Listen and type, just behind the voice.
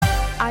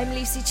I'm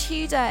Lucy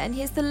Tudor and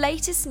here's the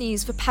latest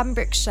news for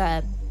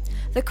Pembrokeshire.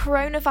 The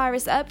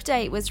coronavirus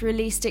update was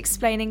released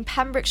explaining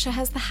Pembrokeshire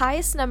has the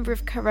highest number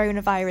of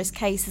coronavirus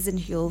cases in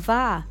Hywel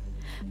Dda.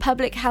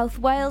 Public Health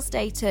Wales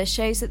data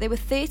shows that there were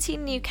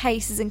 13 new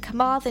cases in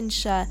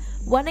Carmarthenshire,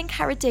 1 in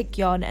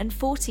Ceredigion and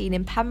 14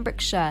 in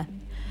Pembrokeshire.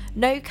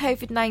 No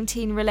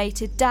COVID-19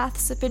 related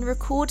deaths have been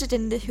recorded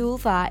in the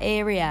Hywel Dda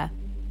area.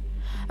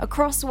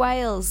 Across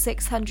Wales,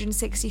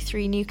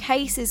 663 new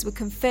cases were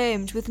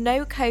confirmed with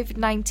no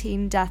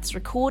COVID-19 deaths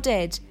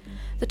recorded.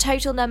 The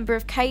total number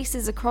of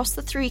cases across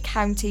the 3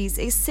 counties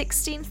is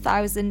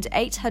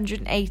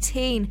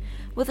 16,818,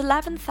 with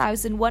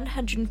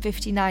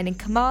 11,159 in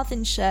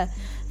Carmarthenshire,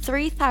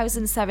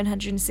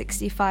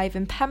 3,765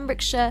 in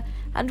Pembrokeshire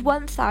and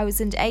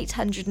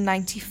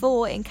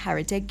 1,894 in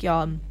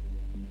Ceredigion.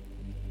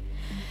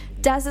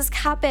 Des's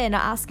Cabin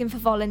are asking for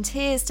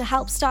volunteers to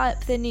help start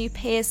up their new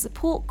peer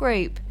support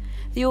group.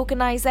 The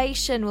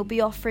organisation will be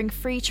offering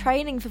free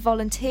training for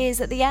volunteers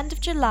at the end of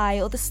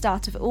July or the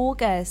start of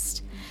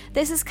August.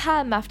 This has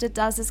come after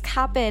Des's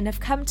Cabin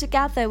have come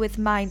together with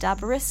Mind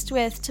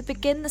Aberystwyth to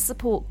begin the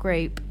support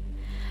group.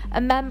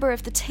 A member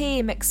of the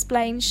team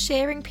explains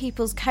sharing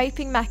people's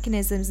coping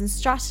mechanisms and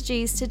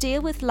strategies to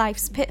deal with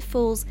life's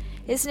pitfalls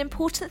is an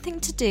important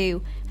thing to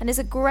do and is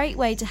a great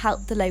way to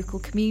help the local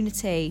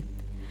community.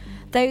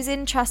 Those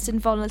interested in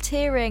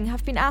volunteering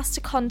have been asked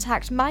to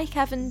contact Mike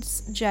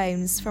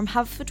Evans-Jones from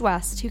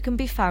Haverfordwest, who can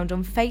be found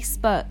on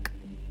Facebook.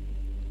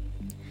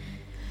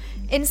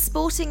 In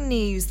sporting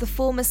news, the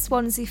former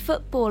Swansea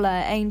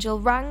footballer Angel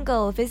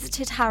Wrangle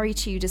visited Harry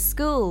Tudor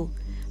School.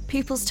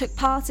 Pupils took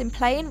part in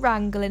playing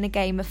Wrangle in a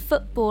game of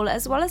football,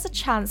 as well as a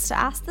chance to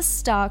ask the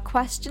star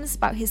questions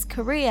about his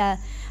career,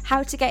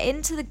 how to get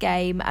into the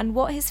game and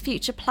what his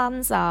future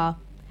plans are.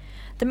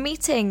 The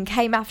meeting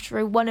came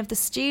after one of the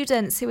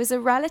students, who is a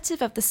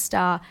relative of the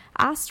star,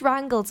 asked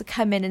Wrangle to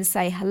come in and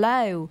say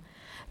hello.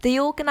 The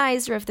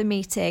organiser of the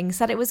meeting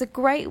said it was a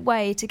great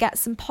way to get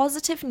some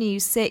positive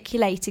news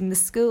circulating the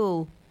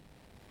school.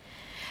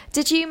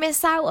 Did you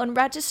miss out on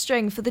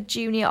registering for the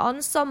junior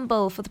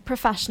ensemble for the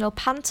professional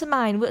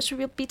pantomime, which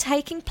will be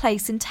taking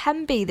place in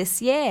Tenby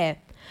this year?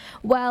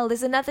 Well,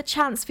 there's another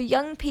chance for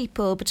young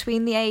people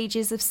between the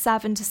ages of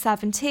 7 to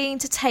 17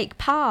 to take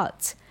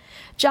part.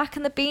 Jack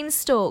and the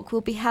Beanstalk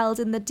will be held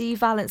in the De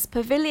Valence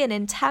Pavilion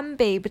in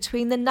Tenby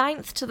between the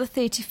 9th to the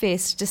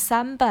 31st of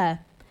December.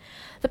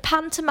 The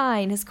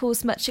pantomime has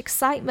caused much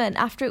excitement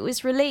after it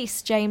was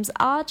released. James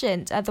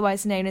Argent,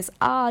 otherwise known as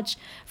Arge,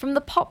 from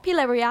the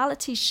popular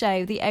reality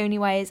show The Only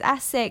Way is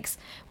Essex,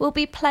 will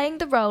be playing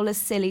the role as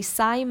Silly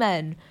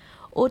Simon.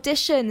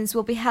 Auditions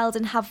will be held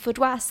in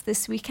Haverfordwest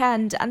this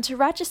weekend, and to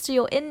register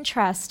your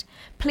interest,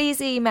 please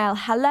email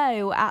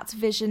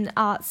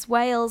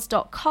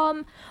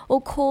hello@visionartswales.com or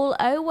call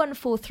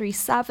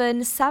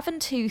 01437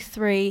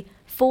 723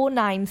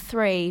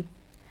 493.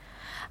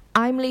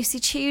 I'm Lucy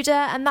Tudor,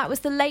 and that was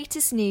the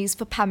latest news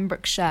for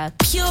Pembrokeshire.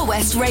 Pure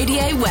West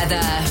Radio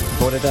weather.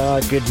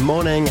 Good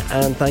morning,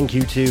 and thank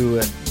you to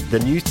the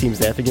news teams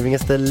there for giving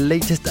us the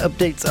latest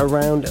updates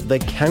around the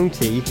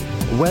county.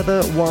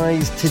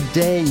 Weather-wise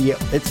today,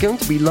 it's going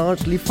to be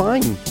largely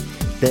fine.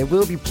 There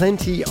will be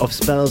plenty of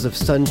spells of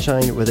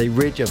sunshine with a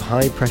ridge of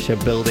high pressure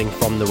building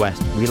from the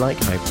west. We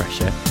like high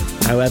pressure.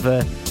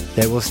 However,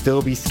 there will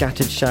still be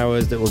scattered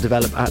showers that will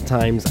develop at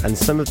times, and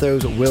some of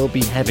those will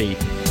be heavy.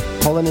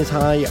 Pollen is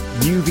high,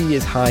 UV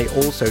is high,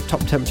 also top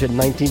temperature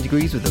 19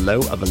 degrees with a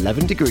low of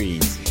 11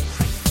 degrees.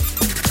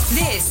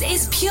 This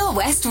is Pure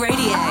West Radio. I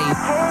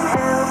can't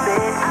help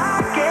it,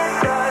 I get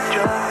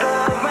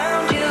starstruck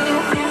around you.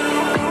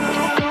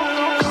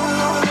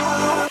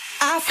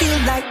 I feel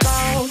like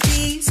all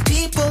these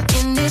people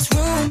in this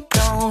room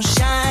don't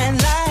shine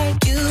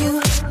like you.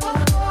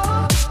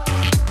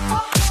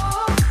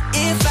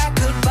 If I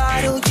could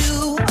bottle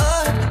you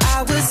up, I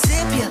would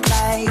sip you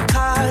like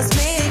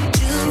cosmic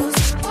juice.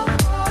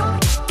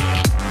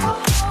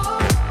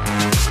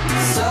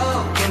 So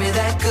give me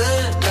that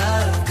good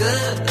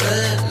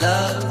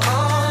love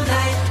all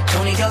night.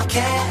 Don't need your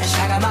cash,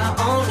 I got my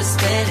own to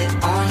spend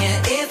it on you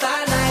if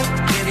I like.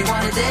 If you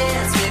wanna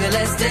dance, baby,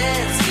 let's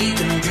dance. We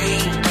can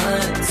dream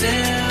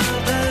until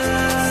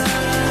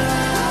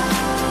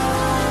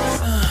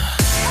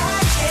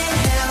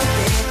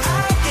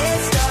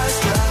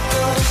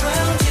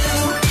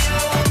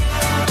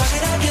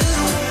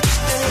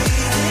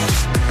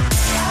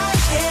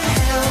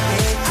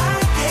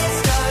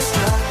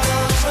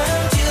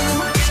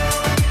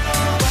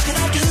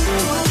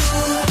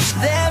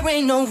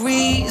no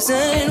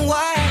reason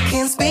why I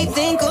can't speak,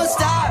 think, or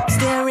stop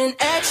staring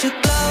at you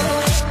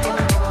glow.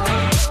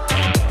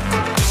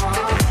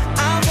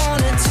 I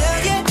wanna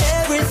tell you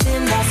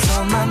everything that's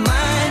on my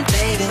mind,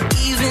 baby,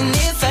 even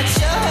if I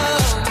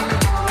chose.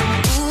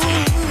 Ooh,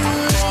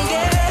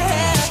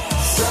 yeah.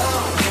 So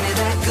give me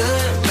that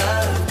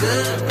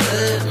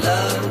good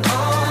love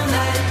all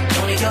night.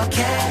 Don't need your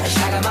cash,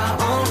 I got my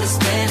own to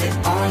spend it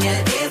on you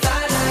if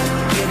I like.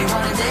 If you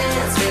wanna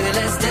dance, baby,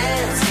 let's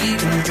dance. We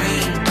can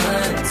dream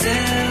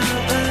until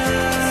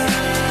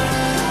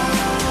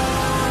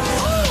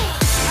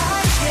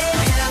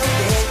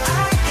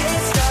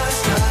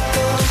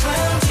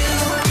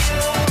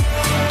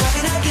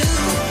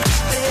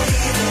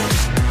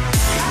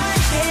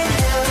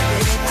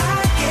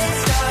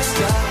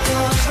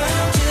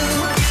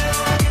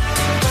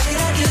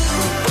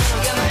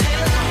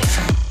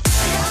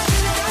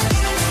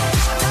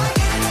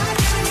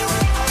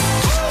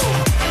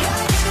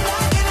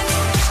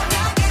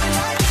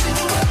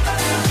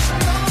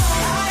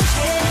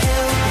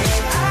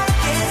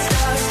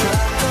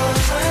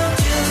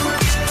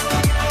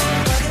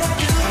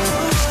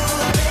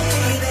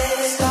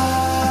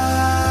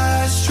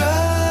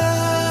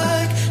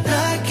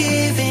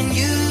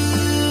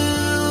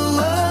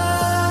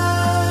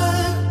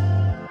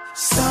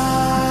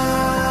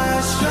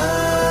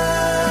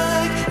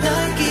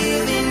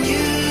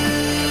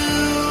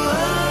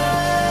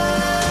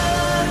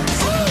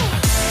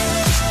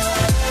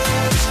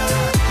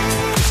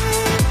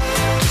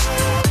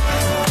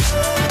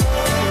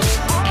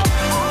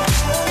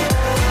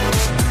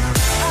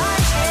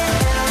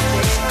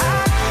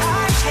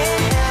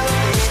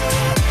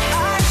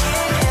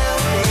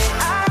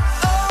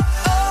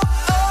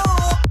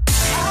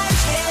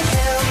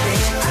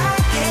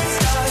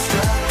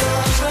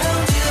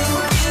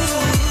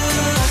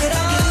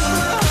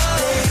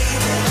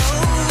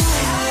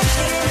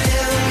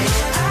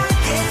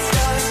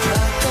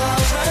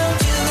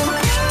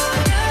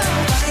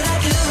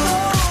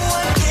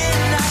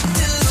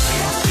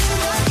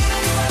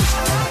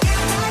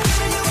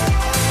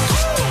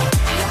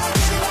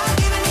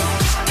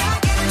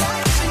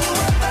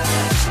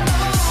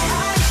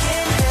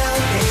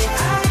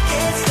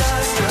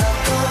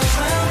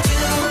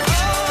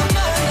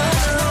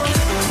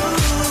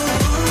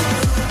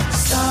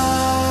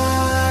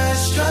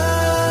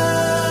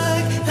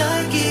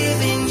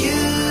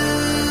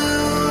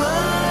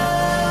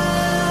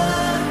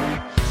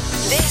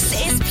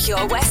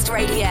Pure West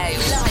Radio,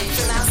 live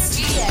from our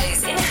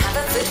studios in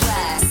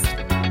Haverfordwest.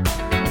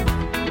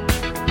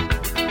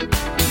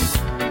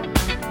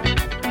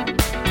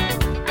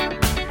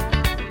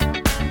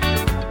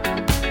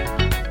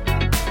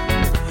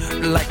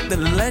 Like the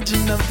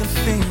legend of the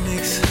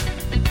phoenix,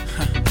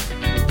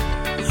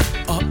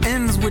 all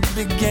ends with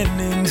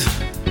beginnings.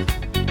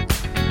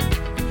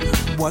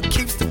 What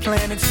keeps the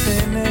planet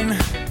spinning?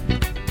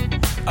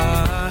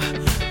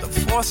 The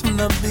force from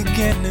the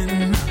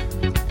beginning.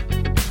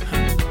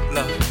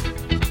 Love.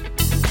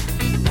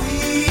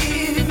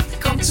 We've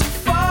come too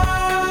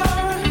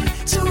far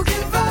to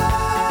give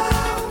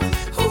up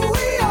who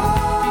we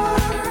are.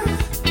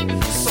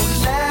 So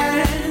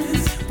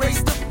let's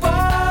raise the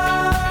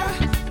bar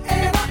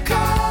and our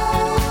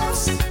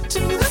cups to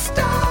the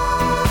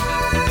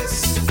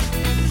stars.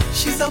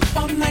 She's up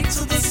all night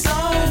to the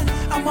sun.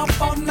 I'm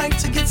up all night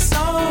to get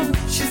some.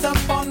 She's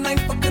up all night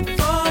for good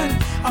fun.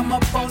 I'm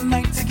up all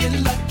night to get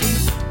lucky.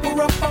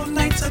 We're up all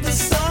night to the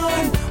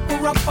sun.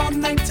 We're up all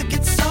night to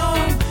get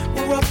some.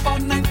 We're up all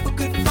night for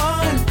good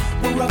fun.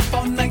 We're up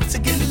all night to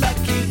get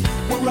lucky.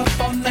 We're up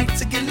all night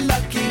to get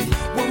lucky.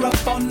 We're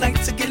up all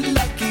night to get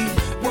lucky.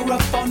 We're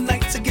up all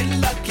night to get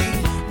lucky.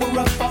 We're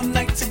up all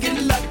night to get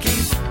lucky.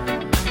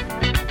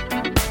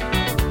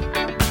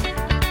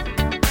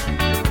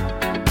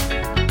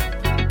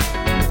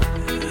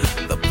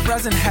 The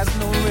present has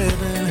no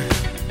ribbon.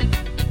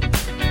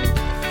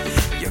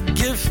 Your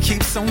gift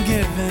keeps on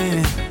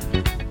giving.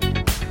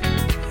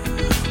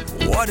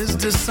 What is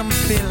this I'm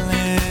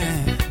feeling?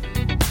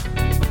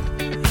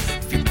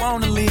 If you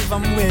wanna leave,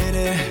 I'm with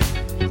it.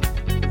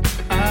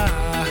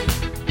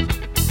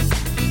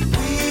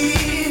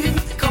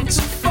 We've come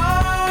too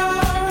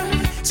far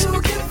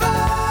to give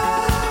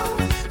up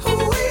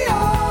who we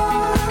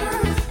are.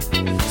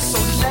 So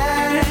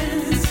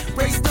let's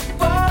raise the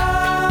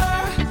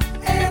bar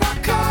and our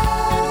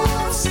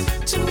cups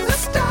to the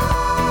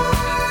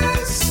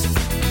stars.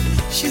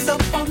 She's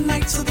up all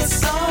night to the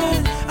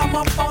sun. I'm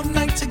up all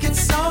night to get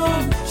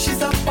some.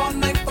 She's up all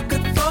night for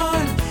good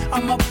fun.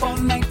 I'm up all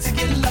night to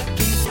get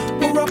lucky.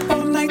 We're up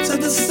all night to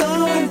the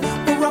sun.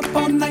 We're up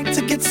all night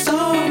to get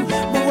some.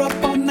 We're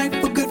up all night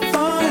for good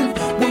fun.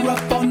 We're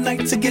up all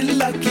night to get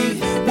lucky.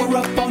 We're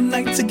up all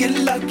night to get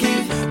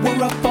lucky.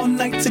 We're up all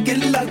night to get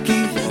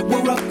lucky.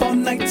 We're up all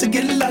night to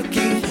get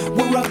lucky.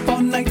 We're up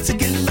all night to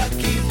get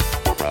lucky.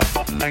 We're up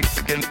all night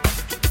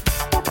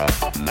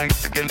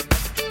to get.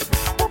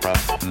 We're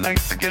up all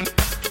night to get.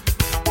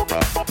 We're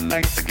up all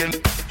night to get.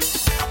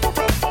 We're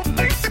up all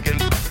night to get.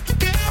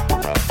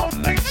 We're up all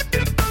night to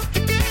get.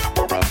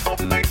 We're up all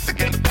night to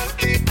get.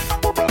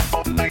 We're up all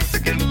night to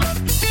get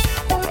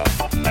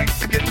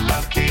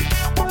lucky.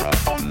 We're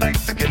up all night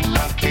to get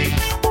lucky.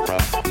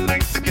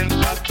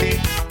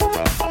 We're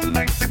up all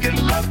night to get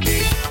lucky.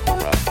 We're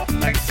up all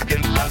night to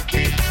get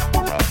lucky.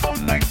 We're up all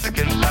night to get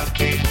lucky.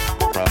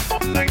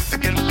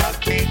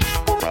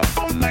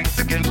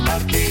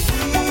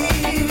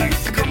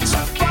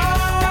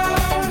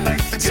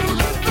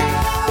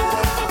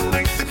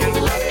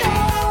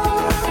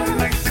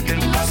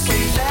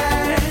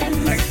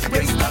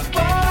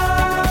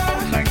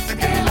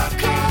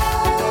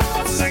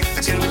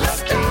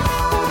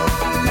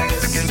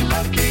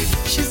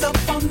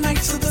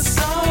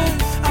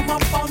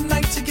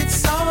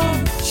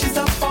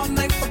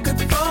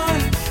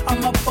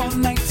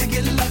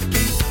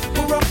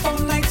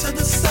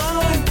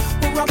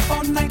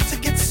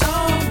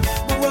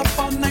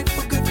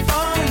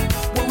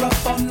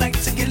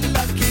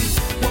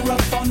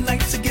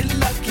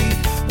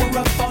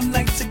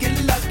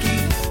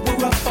 We're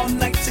up all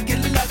night to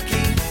get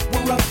lucky.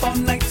 We're up all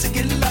night to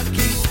get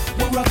lucky.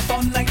 We're up all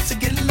night to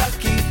get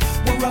lucky.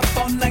 We're up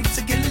all night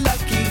to get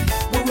lucky.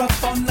 We're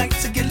up all night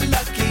to get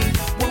lucky.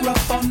 We're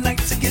up all night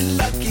to get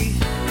lucky.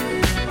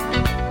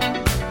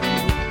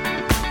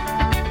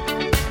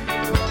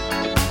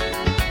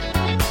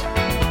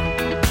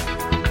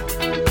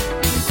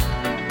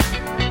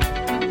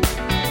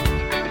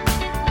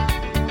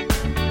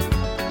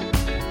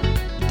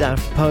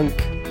 Daft Punk,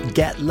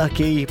 Get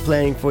Lucky,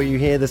 playing for you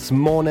here this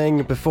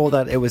morning. Before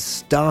that, it was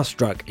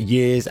Starstruck,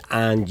 Years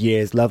and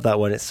Years. Love that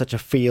one. It's such a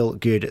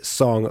feel-good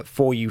song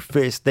for you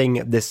first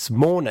thing this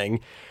morning.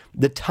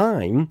 The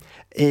time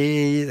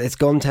is, it's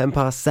gone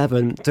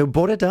 7:10. So,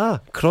 bore da,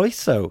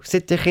 croeso.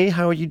 Sut dych chi?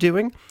 How are you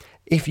doing?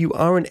 If you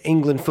are an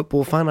England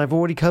football fan, I've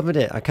already covered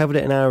it. I covered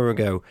it an hour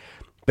ago.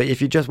 But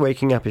if you're just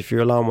waking up, if your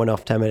alarm went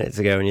off 10 minutes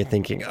ago and you're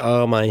thinking,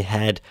 oh, my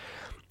head,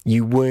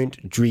 you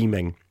weren't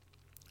dreaming.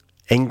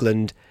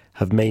 England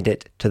have made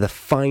it to the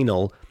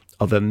final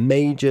of a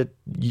major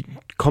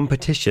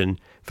competition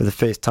for the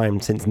first time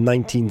since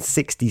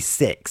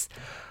 1966.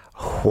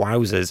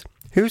 Wowzers.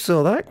 Who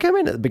saw that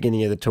coming at the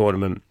beginning of the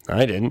tournament?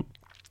 I didn't.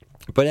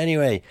 But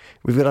anyway,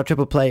 we've got our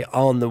triple play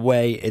on the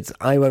way. It's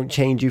I Won't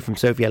Change You from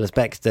Sophie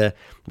Ellis-Bextor.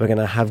 We're going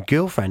to have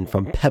Girlfriend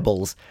from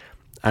Pebbles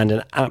and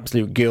an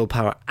absolute girl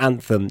power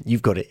anthem.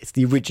 You've got it. It's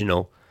the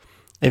original.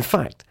 In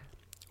fact,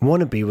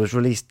 Wannabe was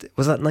released,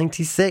 was that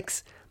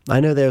 96? I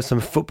know there was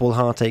some football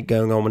heartache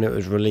going on when it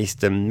was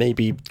released, and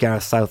maybe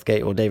Gareth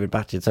Southgate or David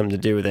Batty had something to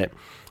do with it.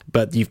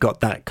 But you've got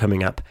that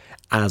coming up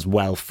as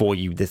well for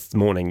you this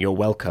morning. You're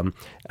welcome.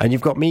 And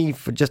you've got me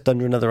for just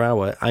under another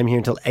hour. I'm here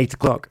until 8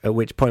 o'clock, at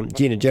which point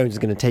Gina Jones is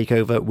going to take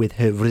over with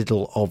her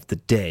riddle of the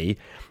day.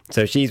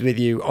 So she's with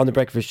you on The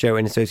Breakfast Show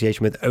in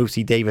association with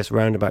O.C. Davis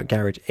Roundabout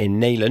Garage in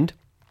Neyland.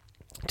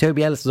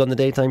 Toby Ellis is on the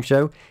daytime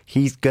show.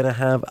 He's going to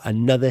have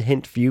another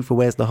hint for you for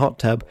Where's the Hot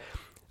Tub.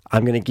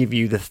 I'm going to give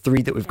you the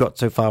 3 that we've got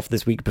so far for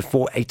this week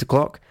before 8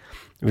 o'clock.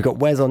 We've got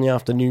Wes on the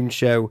afternoon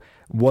show,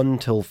 1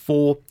 till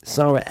 4.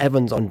 Sarah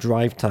Evans on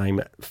drive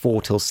time,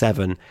 4 till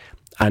 7.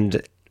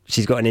 And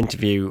she's got an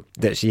interview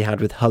that she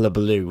had with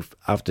Hullabaloo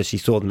after she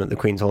saw them at the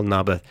Queen's Hall in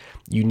Narberth.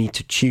 You need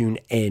to tune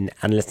in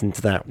and listen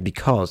to that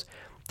because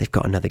they've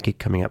got another gig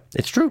coming up.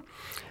 It's true.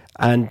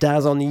 And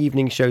Daz on the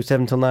evening show,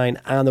 7 till 9.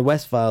 And the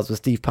West Files with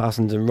Steve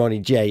Parsons and Ronnie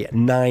J,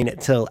 9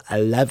 till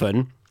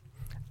 11.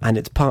 And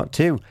it's part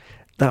 2.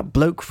 That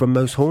bloke from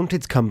Most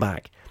Haunted's come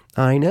back.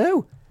 I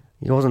know.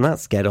 He wasn't that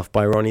scared off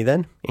by Ronnie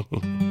then.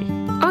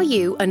 Are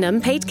you an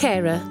unpaid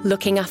carer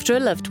looking after a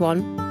loved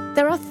one?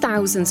 There are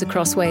thousands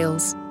across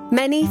Wales,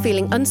 many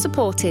feeling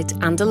unsupported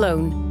and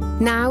alone,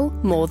 now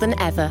more than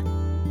ever.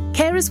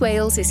 Carers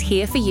Wales is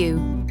here for you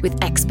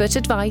with expert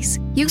advice,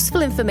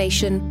 useful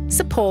information,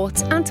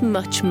 support and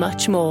much,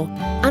 much more.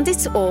 And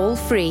it's all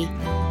free.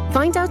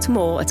 Find out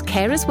more at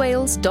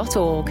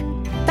carerswales.org.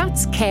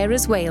 That's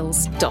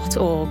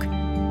carerswales.org.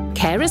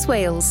 Carers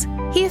Wales,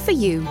 here for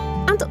you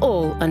and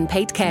all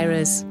unpaid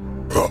carers.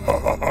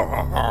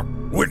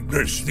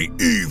 Witness the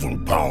evil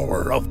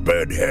power of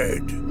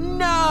Bedhead.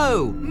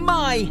 No!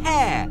 My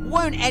hair!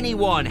 Won't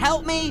anyone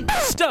help me?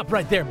 Stop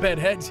right there,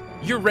 Bedheads.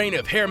 Your reign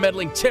of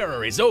hair-meddling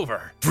terror is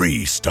over.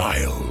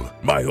 Freestyle,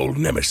 my old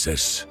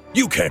nemesis.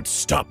 You can't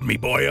stop me,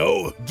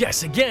 boyo.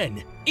 Guess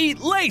again. Eat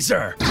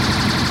laser!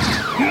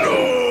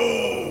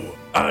 No!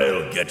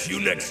 I'll get you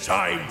next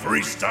time,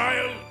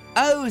 Freestyle.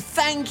 Oh,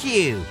 thank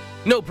you.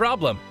 No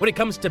problem. When it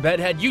comes to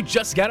Bedhead, you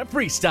just gotta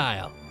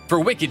freestyle.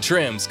 For wicked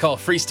trims, call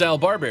Freestyle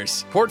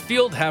Barbers,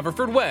 Portfield,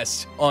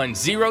 Haverfordwest, on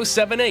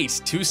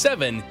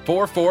 07827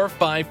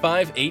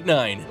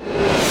 445589.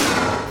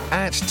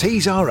 At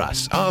Tees R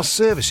Us, our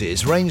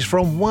services range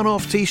from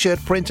one-off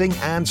t-shirt printing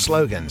and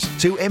slogans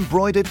to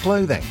embroidered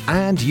clothing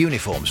and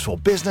uniforms for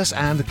business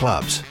and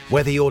clubs.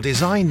 Whether your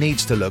design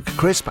needs to look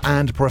crisp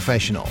and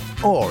professional,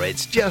 or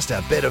it's just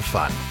a bit of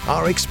fun,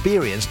 our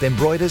experienced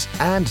embroiders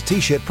and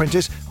t-shirt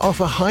printers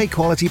offer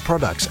high-quality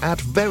products at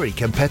very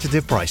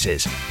competitive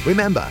prices.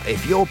 Remember,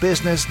 if your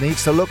business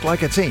needs to look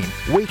like a team,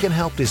 we can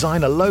help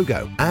design a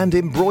logo and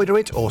embroider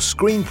it or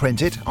screen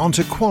print it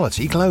onto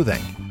quality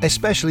clothing,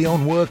 especially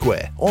on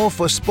workwear or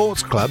for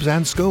sports clubs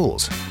and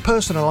schools.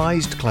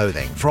 Personalised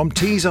clothing from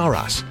Tees R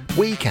Us.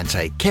 We can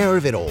take care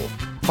of it all.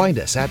 Find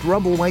us at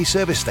Rumbleway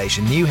Service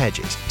Station, New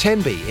Hedges,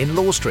 10B in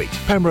Law Street,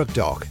 Pembroke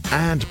Dock,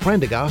 and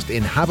Prendergast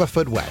in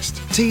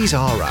Haverfordwest. Tees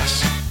R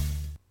Us.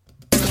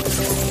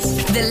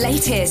 The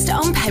latest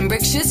on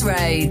Pembrokeshire's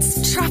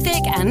roads,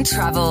 traffic and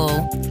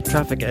travel.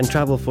 Traffic and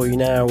travel for you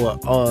now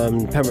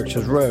on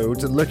Pembrokeshire's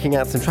roads. Looking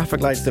at some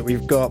traffic lights that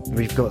we've got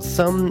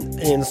some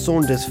in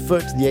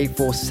Saundersfoot, the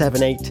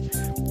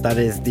A478. That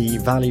is the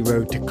Valley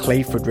Road to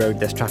Clayford Road.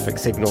 There's traffic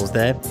signals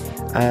there.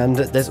 And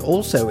there's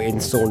also in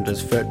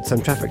Saundersfoot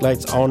some traffic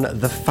lights on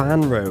the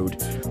Fan Road.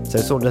 So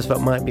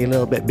Saundersfoot might be a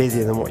little bit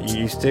busier than what you're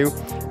used to.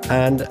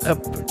 And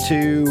up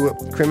to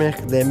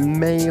Crimich, there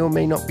may or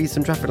may not be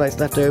some traffic lights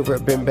left over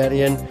at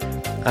Bimberian.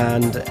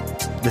 And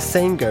the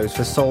same goes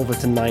for Solver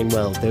to Nine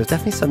Wells. There was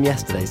definitely some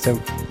yesterday, so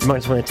you might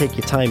just want to take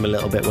your time a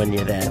little bit when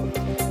you're there.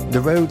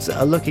 The roads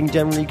are looking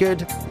generally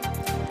good,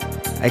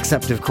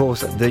 except of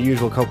course the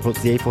usual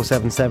culprits, the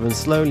A477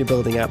 slowly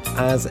building up,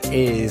 as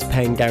is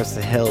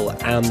Pengausa Hill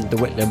and the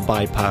Whitland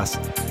bypass.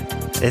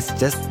 It's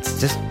just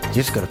you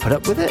just got to put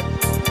up with it.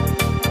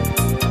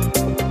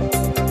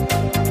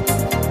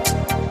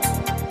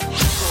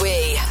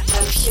 We are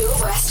Pure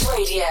West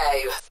Radio.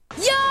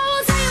 Yo,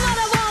 I'll tell you what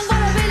I want,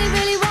 what I really,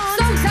 really want.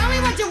 So tell me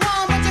what you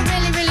want, what you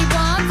really, really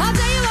want. I'll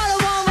tell you what I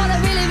want, what I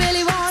really,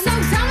 really want. So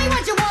tell me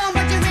what you want,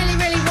 what you really,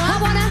 really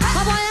want. I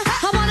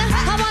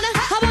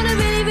wanna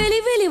really, really,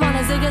 really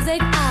wanna zig a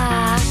zig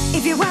ah.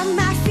 If you want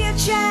my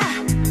future,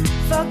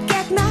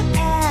 forget my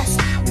past.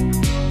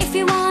 If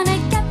you wanna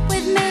get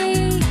with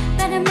me,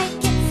 better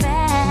make it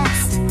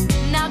fast.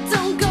 Now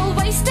don't go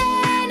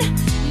wasting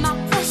my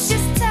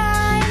precious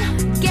time.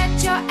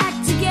 Get your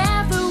act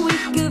together, we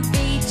could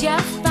be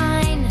just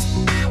fine.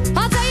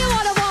 I'll tell you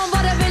what I want,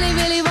 what I really,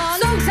 really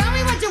want. So tell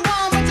me what you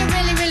want, what you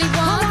really, really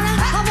want.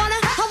 I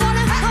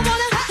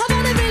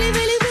wanna really,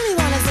 really, really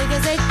wanna zig a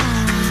zig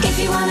ah. If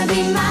you wanna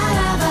be my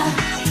lover,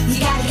 you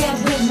gotta get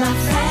with my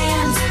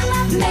friends.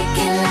 Make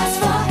it last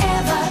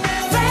forever.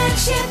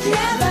 Friendship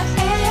never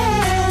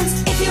ends.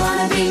 If you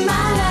wanna be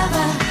my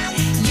lover,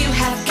 you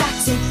have got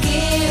to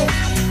give.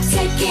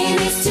 Taking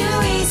is too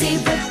easy,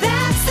 but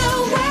that's the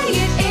way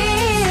it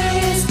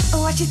is.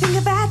 What you think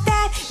about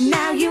that?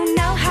 Now you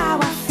know how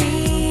I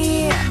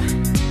feel.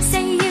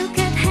 Say you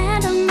could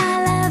handle my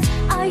love.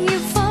 Are you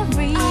for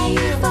real?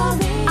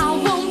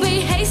 I won't be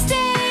hasty.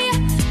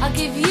 I'll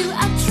give you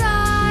a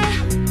try.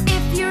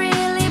 If you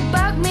really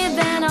bug me,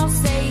 then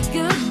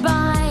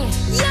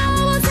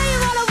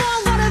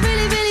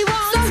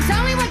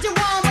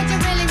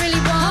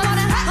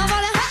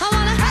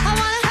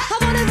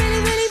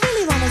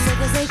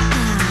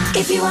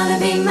If you wanna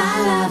be my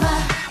lover,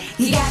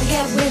 you gotta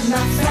get with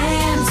my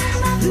friends.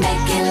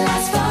 Make it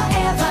last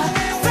forever.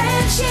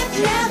 Friendship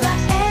never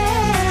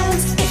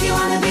ends. If you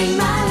wanna be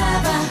my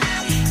lover,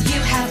 you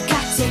have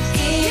got to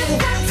give.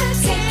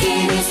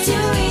 Taking is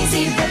too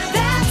easy, but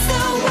that's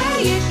the way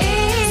it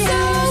is. So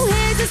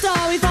here's a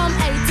story from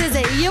A to Z.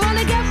 You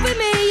wanna get with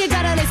me, you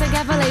gotta listen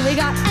carefully. We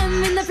got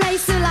M in the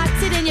place who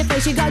likes it in your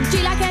face. You got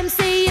G like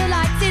MC who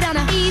likes it on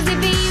a easy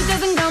V who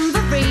doesn't come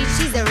for free.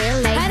 She's a real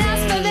lady. And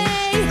as for me,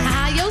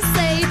 how you'll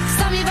see,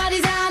 slam your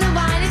body down and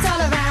wine it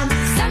all around.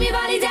 Slam your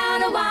body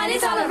down and wine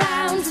it all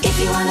around. If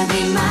you wanna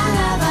be my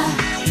lover,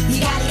 you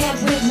gotta get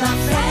with my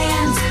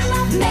friends.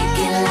 Make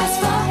it last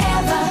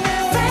forever.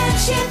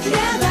 Friendship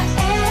never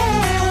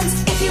ends.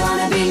 If you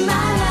wanna be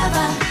my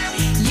lover,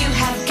 you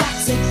have got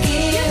to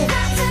give.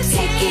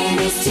 Taking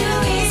is too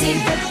easy,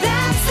 but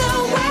that's the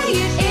way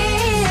it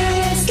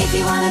is. If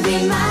you wanna be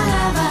my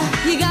lover,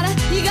 you gotta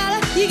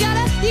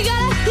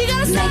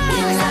make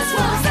it last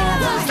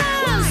forever.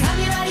 slam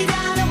your body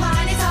down and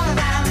wine it all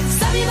around.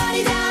 Slam your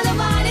body down and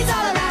wine it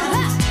all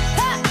around.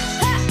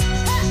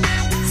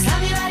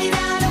 Slam your body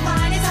down and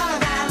wine it all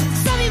around.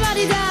 Slam your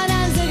body down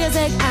and zig a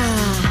zig.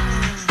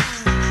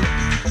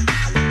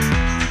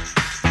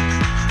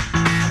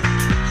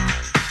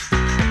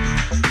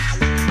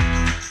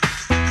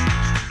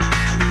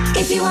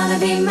 If you wanna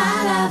be my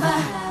lover.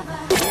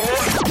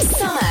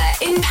 Summer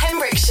in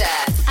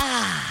Pembrokeshire.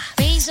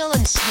 Basil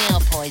and snail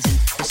poison.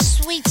 The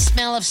sweet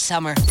smell of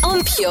summer.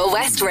 On Pure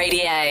West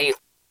Radio.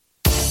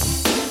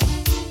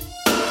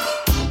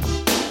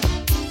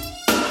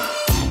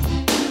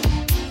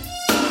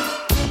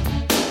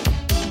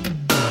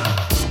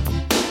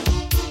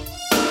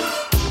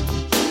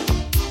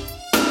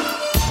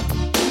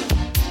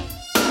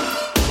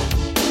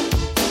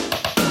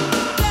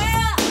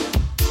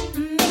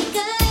 Make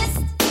a list.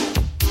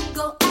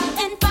 Go out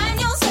and find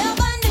yourself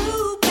a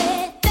new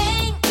bed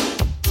thing.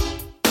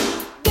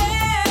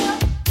 Girl,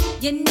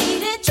 you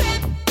need a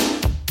trip.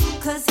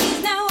 'Cause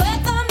he's not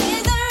worth the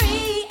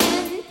misery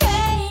and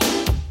pain.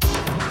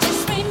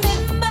 Just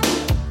remember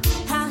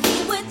how he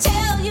would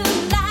tell you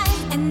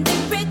lies and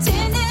then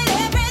pretend that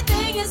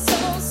everything is so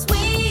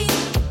sweet.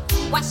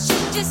 Why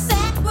should you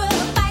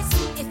sacrifice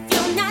if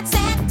you're not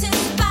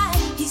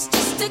satisfied? He's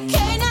just a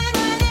canine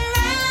running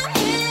around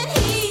in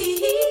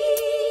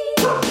heat.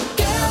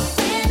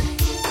 Girlfriend,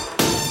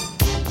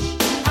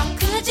 how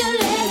could you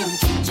let him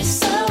treat you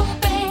so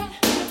bad?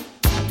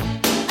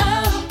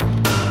 Oh,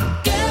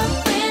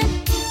 girlfriend,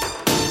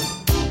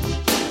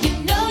 you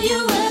know you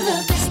were the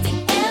best he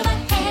ever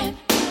had.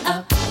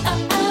 Oh, oh,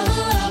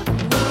 oh,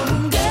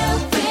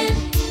 girlfriend,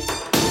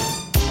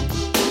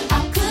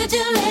 how could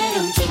you let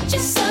him treat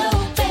you so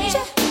bad?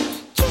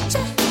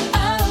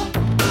 Oh,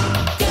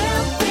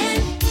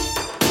 girlfriend,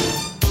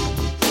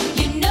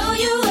 you know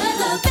you were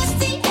the best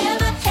he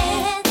ever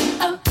had.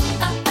 Oh,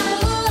 oh,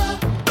 oh,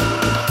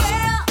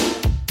 girl,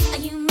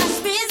 you must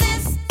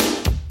resist.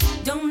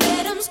 Don't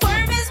let him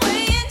squirm his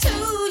way into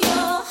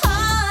your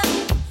heart.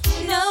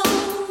 No,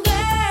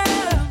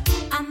 girl,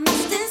 I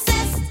must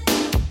insist.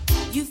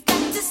 You've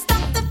got to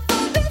stop the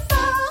fool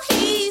before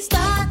he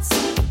starts.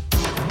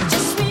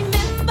 Just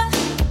remember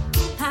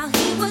how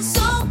he was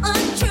so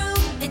untrue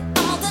and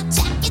all the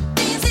tacky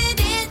things he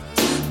did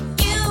to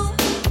you.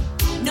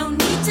 No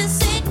need to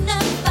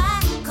signify,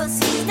 'cause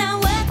he's not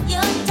worth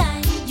your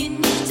time. You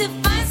need to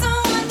find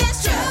someone that's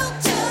true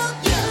to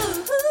you.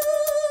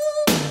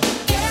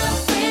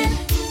 Girlfriend,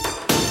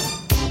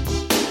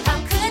 how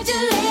could you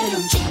let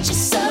him treat you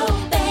so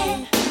bad?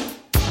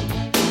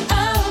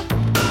 Oh,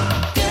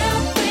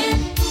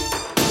 girlfriend,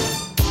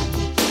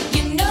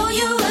 you know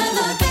you were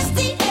the best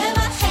he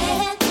ever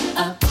had.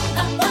 Oh,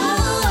 oh,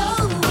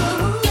 oh,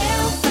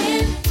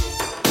 girlfriend,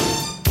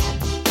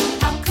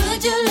 how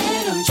could you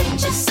let him treat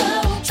you so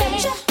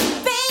bad?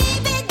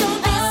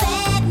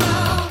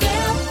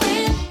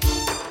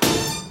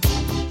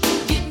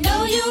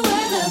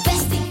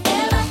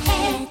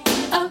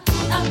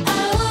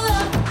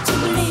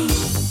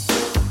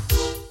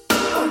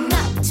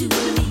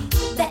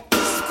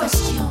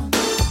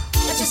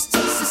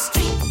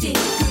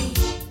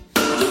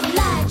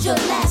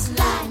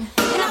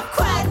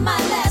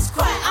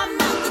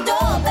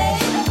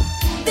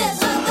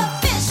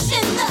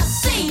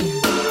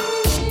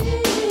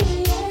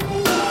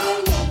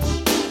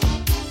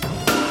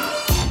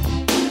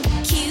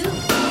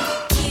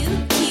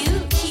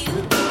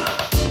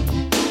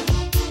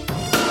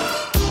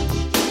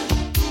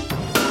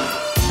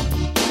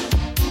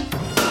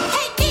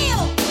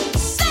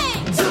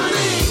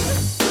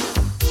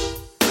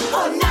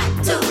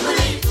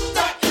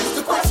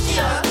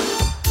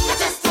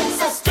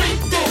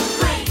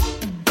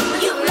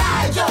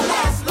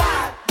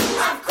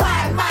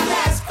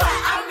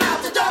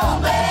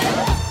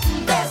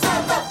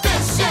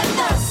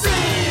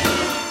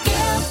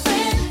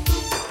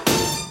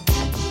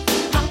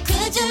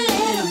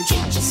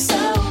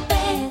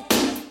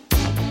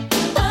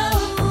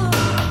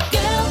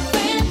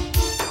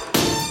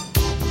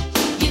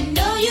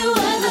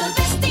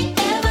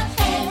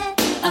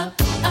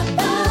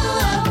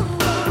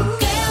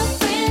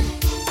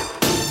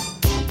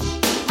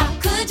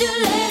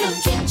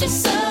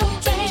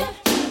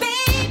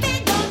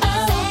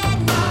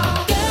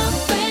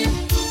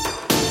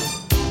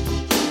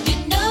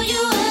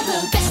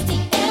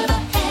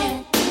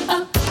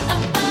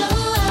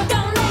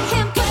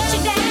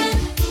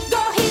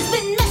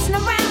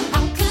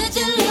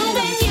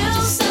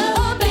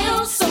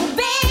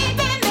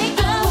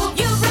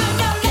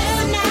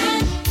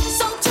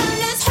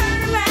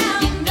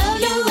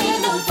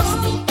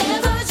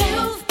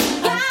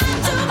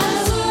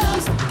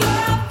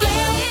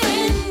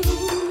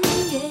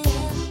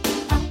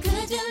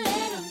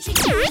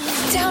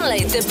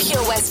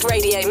 West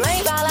Radio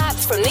mobile app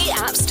from the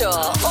App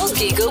Store or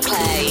Google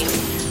Play.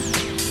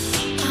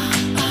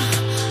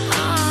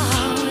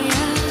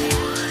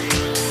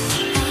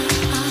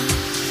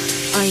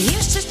 I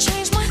used to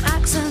change my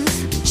accent,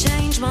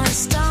 change my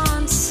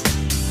stance,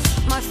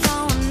 my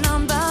phone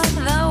number,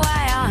 the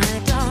way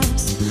I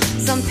dance.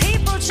 Some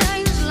people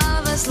change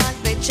lovers like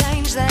they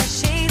change their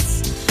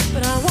sheets,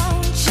 but I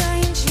won't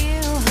change you,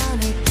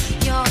 honey,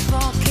 you're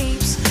for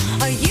keeps.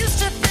 I used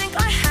to think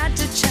I had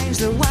to change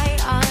the way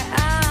I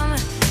am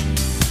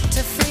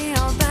to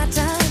feel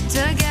better,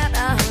 to get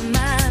a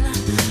man.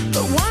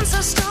 But once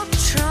I stopped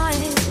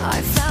trying,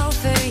 I fell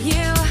for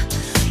you.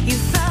 You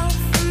fell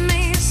for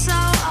me, so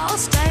I'll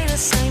stay the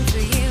same for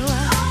you.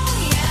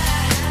 Oh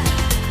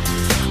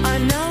yeah. I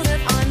know that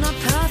I'm not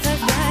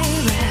perfect,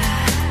 baby.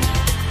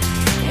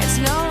 It's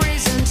no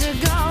reason to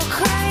go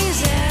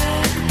crazy.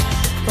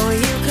 Boy,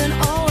 you can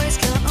always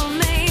count on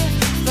me.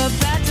 For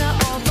better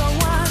or for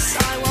worse,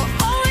 I will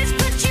always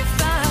put you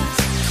first.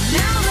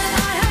 Now that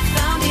I have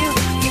found you,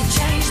 you've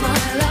changed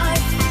my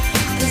life.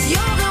 'Cause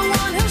you're the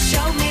one who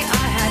showed me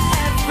I had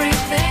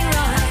everything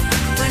right.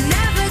 We're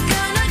never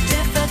gonna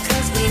differ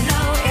 'cause we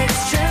know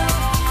it's true.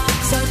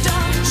 So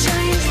don't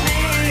change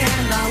me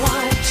and I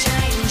won't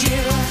change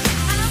you.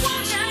 And I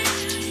won't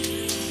change.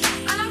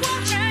 And I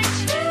won't change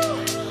you.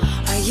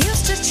 I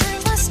used to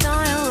change my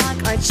style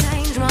like I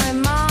changed my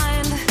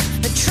mind.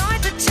 I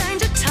tried to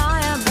change a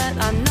tire, but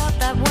I'm not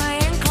that way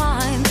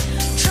inclined.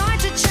 Tried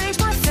to change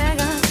my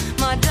figure,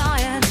 my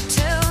diet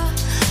too.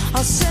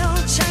 I'll still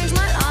change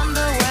my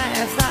underwear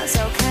if that's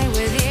okay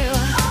with you.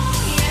 Oh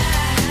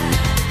yeah.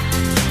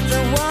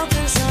 The world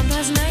can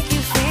sometimes make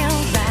you feel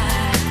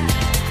bad,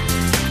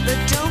 but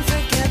don't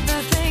forget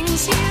the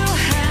things you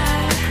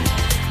had.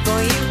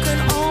 Boy, you can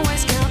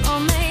always count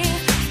on me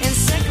in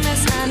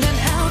sickness and in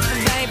health.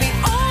 Baby,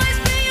 always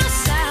be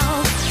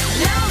yourself.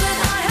 Now that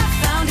I have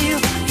found you,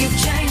 you've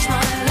changed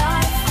my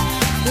life.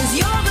 'Cause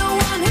you're the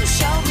one who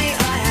showed me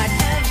I had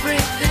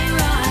everything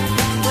right.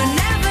 We're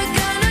never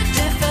gonna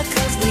differ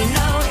 'cause we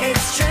know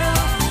it's true.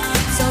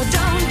 So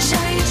don't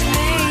change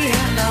me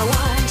and I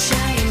won't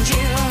change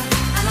you.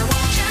 And I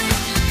won't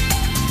change.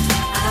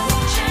 And I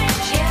won't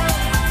change you.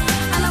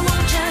 And I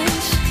won't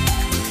change.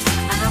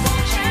 And I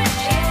won't change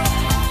you.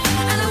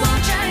 And I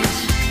won't change.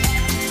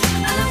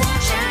 And I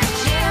won't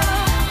change you.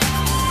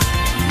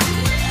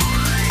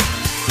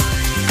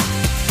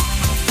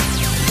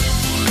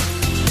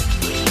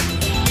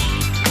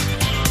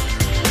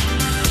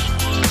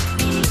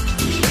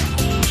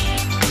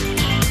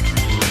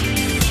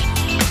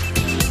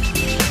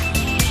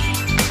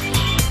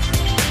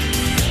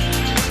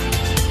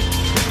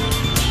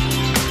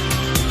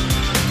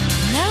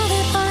 Now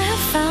that I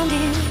have found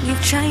you,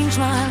 you've changed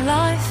my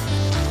life.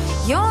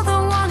 You're the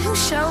one who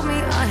showed me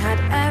I had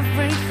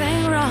everything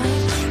right.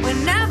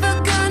 We're never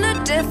gonna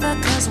differ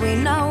 'cause we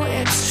know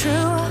it's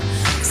true.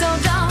 So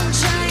don't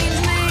change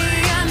me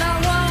and I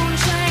won't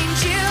change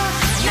you.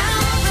 Now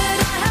that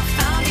I have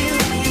found you,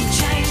 you've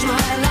changed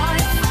my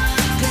life.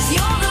 'Cause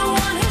you're the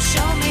one who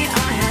showed me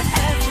I had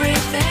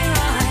everything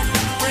right.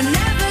 We're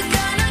never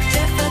gonna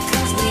differ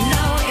 'cause we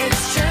know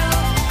it's true.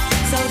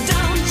 So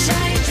don't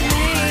change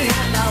me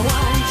and I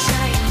won't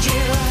change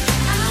you.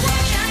 And I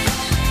won't change.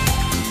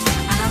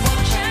 And I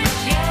won't change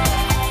you.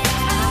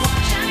 And I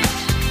won't change.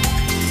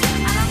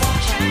 And I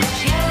won't change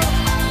you.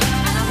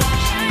 And I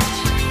won't change.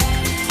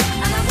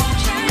 And I won't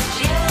change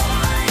you.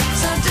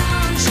 So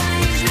don't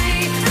change me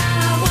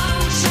and I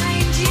won't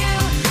change you.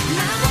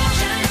 Now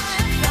that I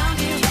have found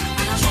you,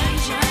 I'll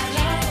change my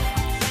life.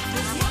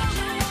 'Cause you're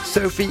the one.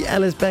 Sophie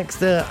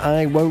Ellis-Bextor,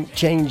 I Won't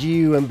Change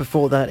You, and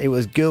before that it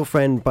was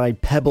Girlfriend by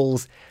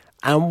Pebbles,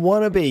 and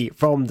Wannabe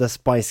from the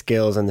Spice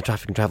Girls, and the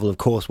Traffic and Travel, of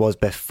course, was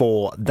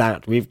before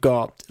that. We've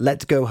got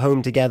Let's Go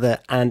Home Together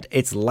and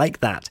It's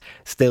Like That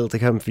still to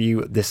come for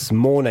you this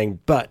morning.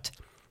 But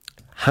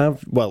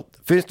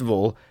first of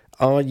all,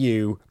 are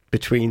you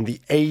between the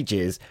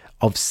ages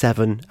of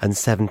 7 and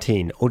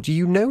 17, or do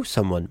you know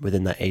someone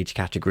within that age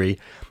category,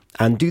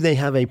 and do they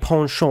have a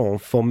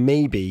penchant for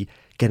maybe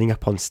getting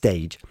up on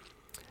stage?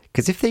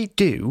 Because if they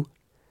do,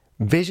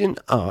 Vision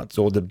Arts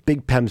or the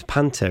Big Pems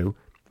Panto,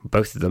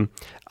 both of them,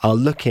 are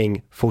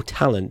looking for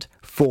talent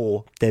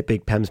for their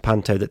Big Pems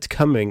Panto that's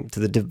coming to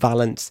the De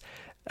Valence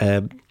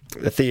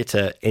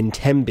Theatre in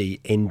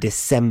Tenby in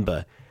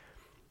December.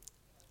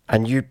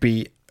 And you'd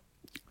be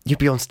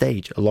on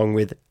stage along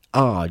with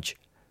Arj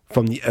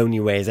from The Only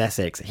Way is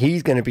Essex.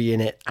 He's going to be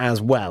in it as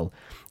well.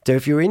 So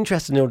if you're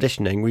interested in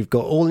auditioning, we've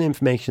got all the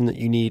information that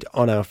you need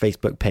on our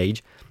Facebook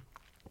page.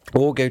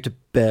 Or go to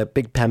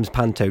Big Pems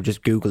Panto,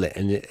 just Google it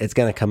and it's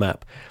going to come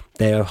up.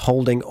 They are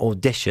holding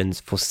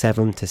auditions for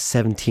 7 to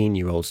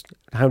 17-year-olds.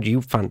 How do you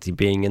fancy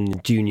being in the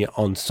junior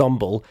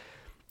ensemble?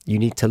 You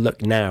need to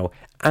look now.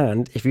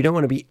 And if you don't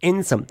want to be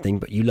in something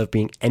but you love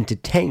being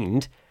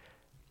entertained,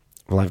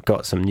 well, I've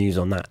got some news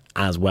on that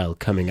as well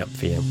coming up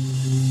for you.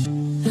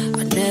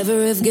 I'd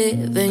never have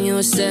given you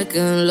a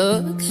second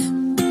look,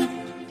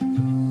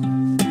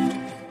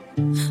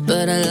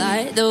 but I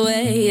like the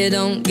way you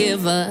don't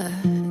give a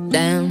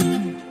damn.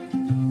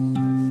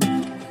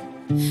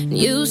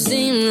 You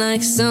seem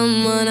like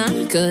someone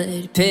I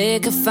could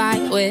pick a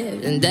fight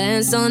with and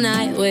dance all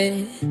night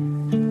with.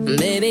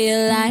 Maybe you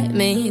like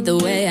me the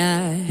way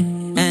I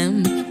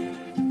am.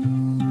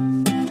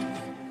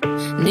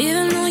 And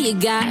even though you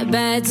got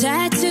bad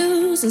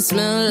tattoos and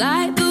smell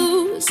like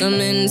booze, I'm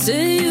into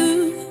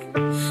you.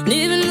 And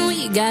even though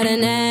you got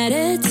an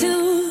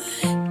attitude,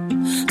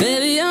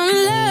 baby, I'm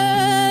in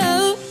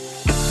love.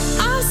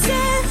 I've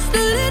said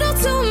a little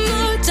too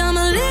much, I'm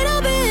a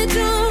little bit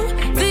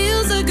drunk.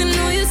 Feels like I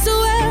know you so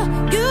well.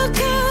 You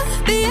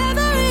could be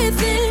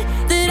everything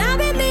that I've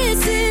been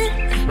missing.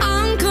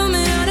 I'm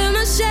coming out of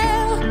my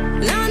shell,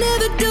 and I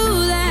never do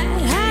that.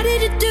 How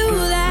did you do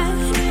that?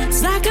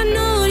 It's like I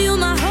know you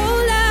my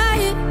whole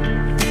life.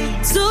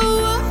 So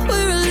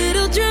we're a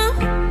little drunk.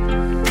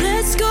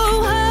 Let's go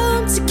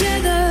home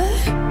together.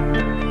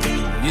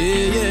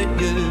 Yeah, yeah,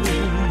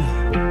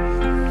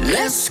 yeah.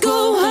 Let's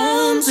go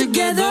home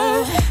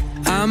together.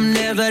 I'm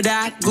never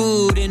that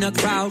good in a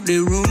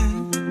crowded room.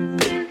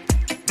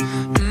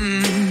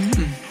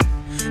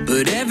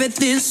 But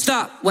everything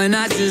stopped when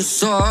I just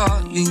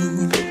saw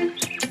you.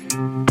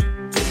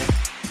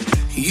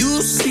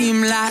 You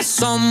seem like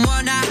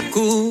someone I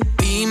could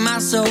be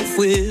myself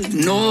with,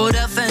 no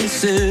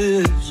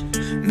defenses.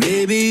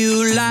 Maybe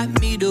you like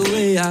me the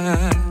way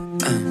I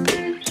am.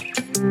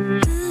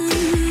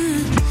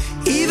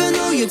 Even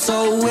though you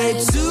talk way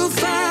too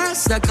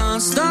fast, I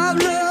can't stop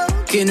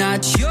looking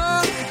at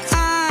your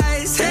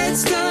eyes.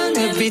 Heads turn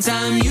every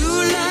time you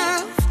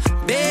laugh.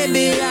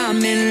 Baby,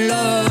 I'm in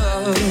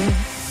love.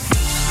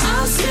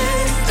 I'll say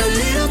a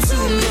little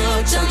too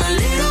much, I'm a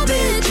little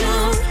bit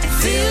drunk.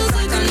 Feels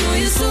like I know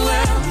you so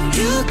well.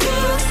 You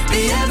could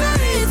be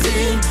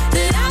everything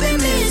that I've been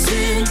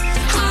missing.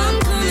 I'm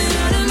coming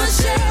out of my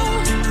shell,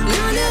 and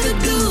I never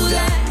do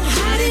that.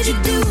 How did you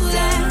do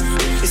that?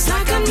 It's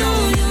like I've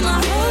known you my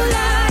whole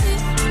life.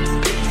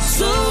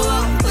 So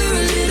we're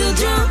a little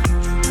drunk.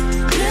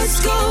 Let's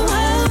go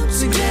home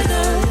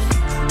together.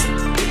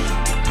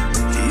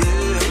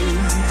 Yeah.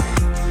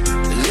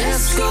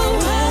 Let's go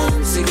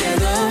home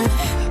together.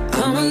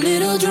 I'm a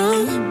little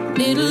drunk,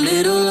 need a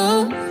little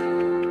love.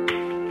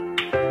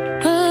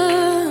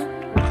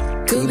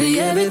 Could be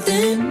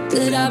everything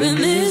that I've been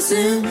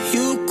missing.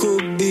 You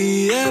could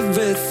be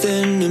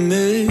everything to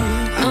me.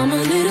 I'm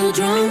a little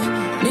drunk,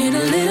 need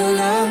a little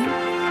love.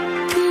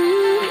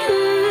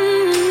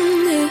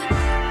 Yeah.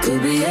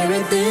 Could be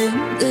everything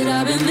that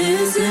I've been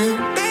missing.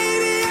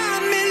 Baby,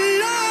 I'm in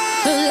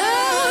love.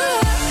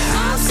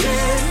 I've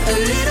said a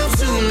little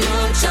too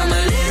much, I'm a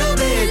little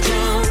bit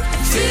drunk.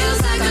 Feels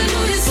like I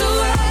know you so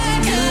well.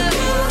 You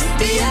could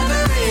be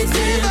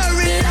everything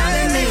that I've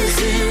been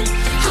missing.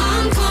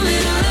 I'm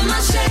coming out of my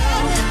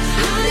shell.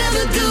 I'll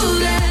never do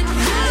that.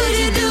 How did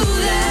you do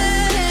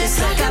that? It's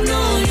like I've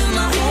known you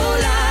my whole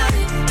life.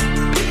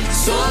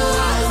 So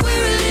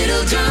we're a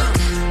little drunk.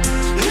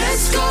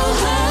 Let's go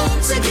home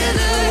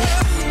together.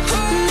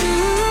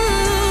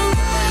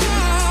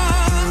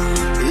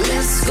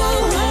 Let's go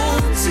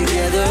home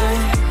together.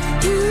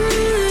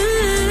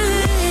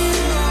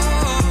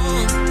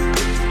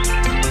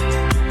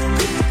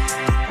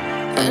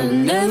 I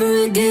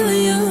never give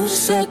you a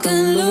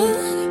second look,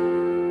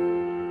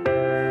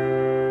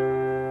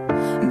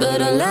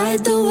 but I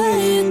like the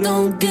way you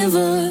don't give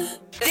up.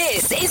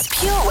 This is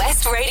Pure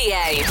West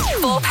Radio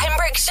for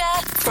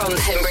Pembrokeshire, from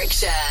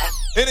Pembrokeshire.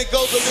 And it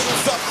goes a little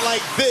something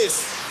like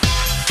this.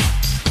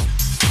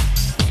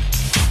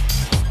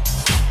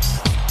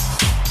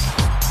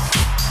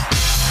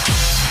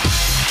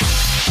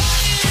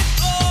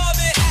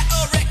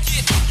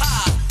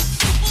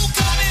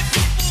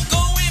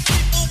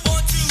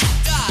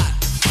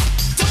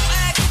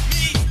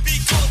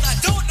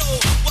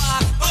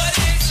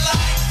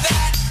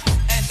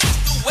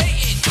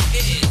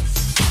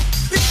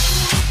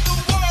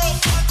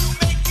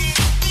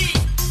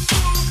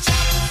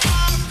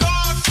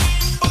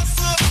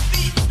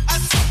 I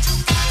said you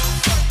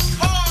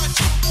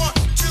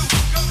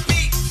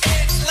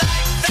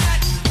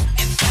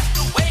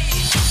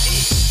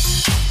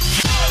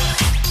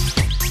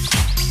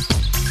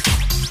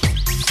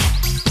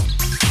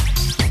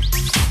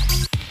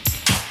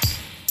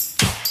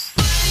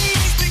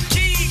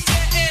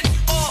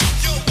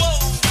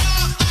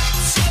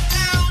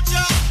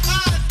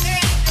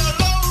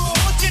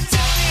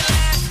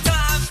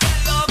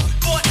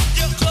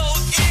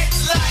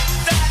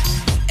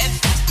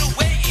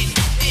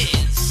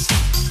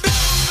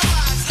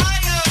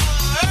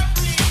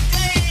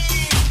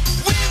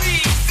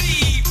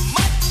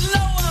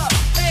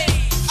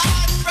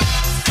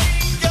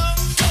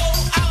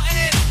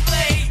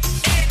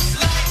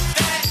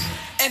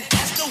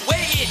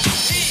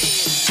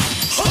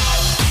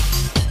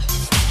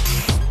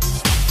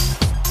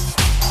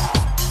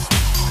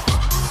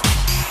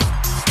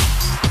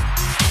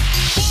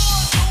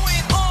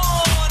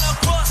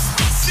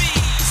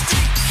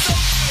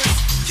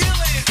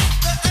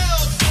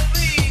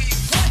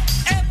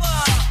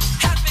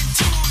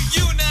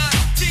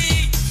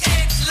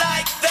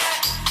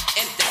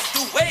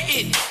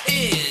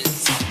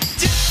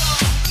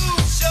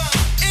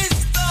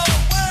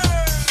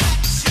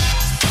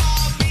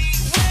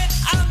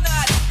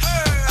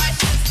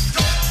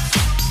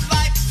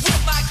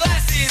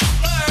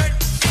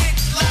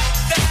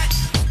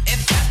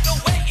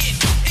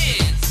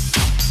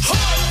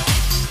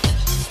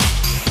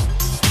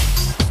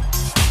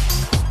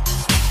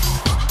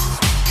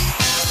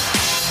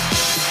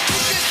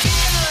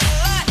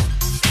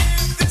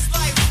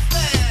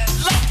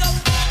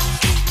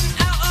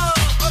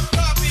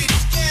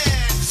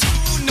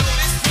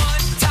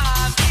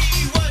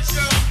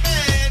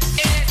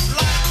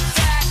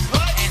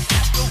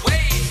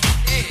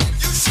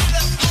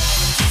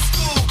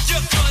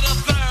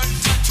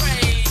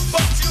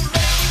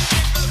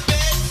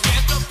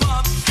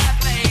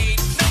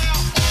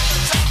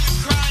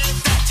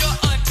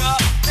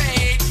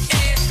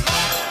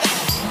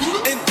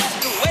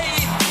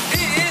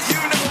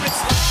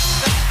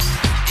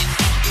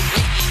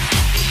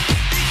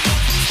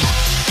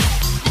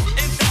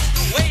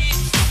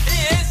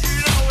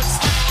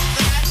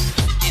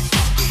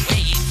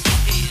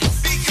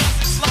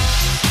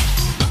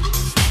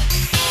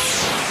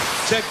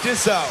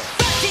this out.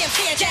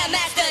 DMC and Jam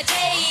Master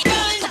Jay.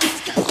 Run.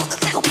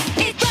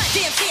 It's Run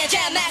DMC and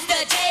Jam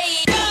Master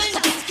Jay. Run.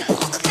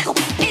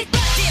 It's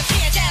Run DMC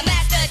and Jam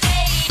Master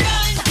Jay.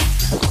 Run.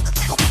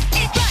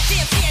 It's Run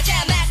DMC and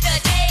Jam Master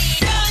Jay.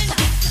 Run.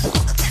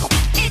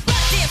 It's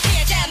Run DMC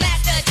and Jam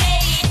Master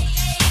Jay.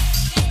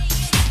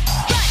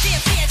 Run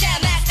DMC and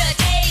Jam Master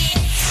Jay.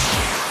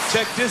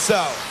 Check this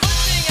out.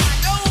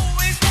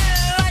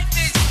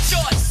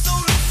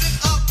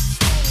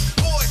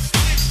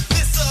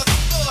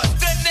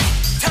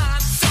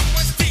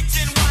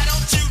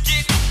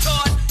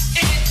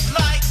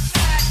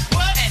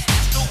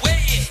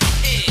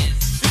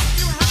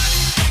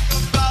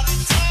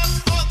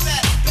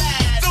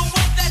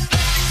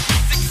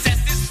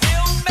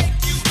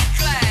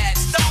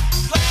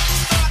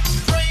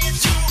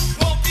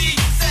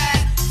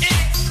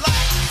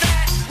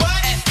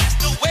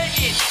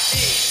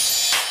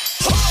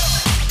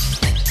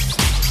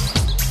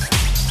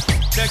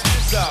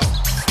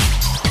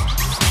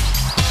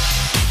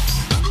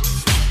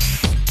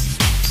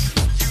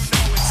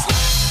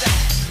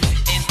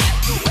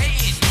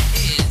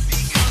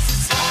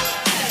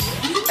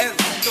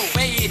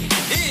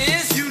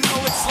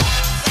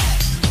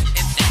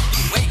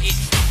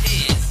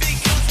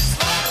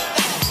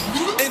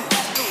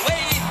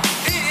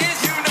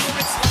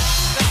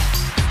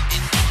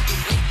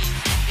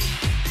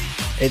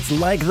 It's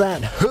Like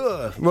That,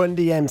 Run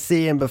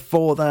DMC, and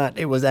before that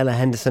it was Ella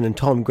Henderson and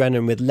Tom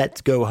Grennan with Let's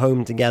Go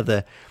Home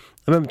Together.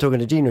 I remember talking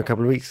to Gina a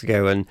couple of weeks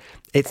ago, and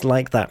It's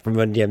Like That from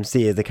Run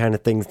DMC is the kind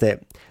of things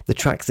that, the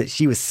tracks that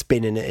she was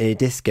spinning at her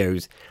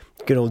discos.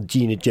 Good old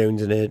Gina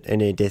Jones in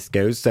her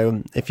discos.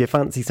 So if you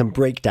fancy some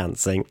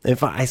breakdancing, in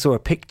fact I saw a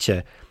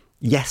picture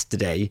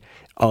yesterday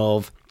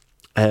of,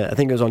 I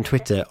think it was on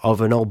Twitter,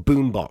 of an old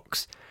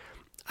boombox,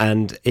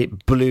 and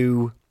it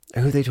blew...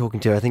 Who are they talking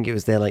to? I think it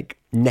was their like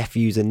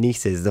nephews and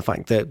nieces. The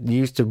fact that you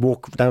used to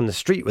walk down the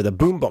street with a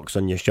boombox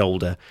on your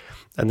shoulder,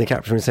 and the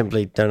caption was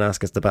simply, "Don't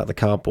ask us about the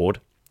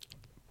cardboard,"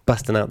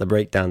 busting out the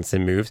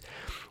breakdancing moves.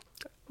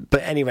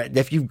 But anyway,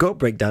 if you've got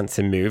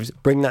breakdancing moves,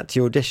 bring that to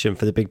your audition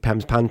for the Big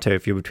Pam's Panto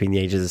if you're between the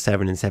ages of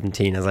 7 and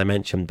 17, as I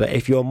mentioned. But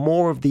if you're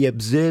more of the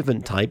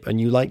observant type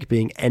and you like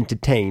being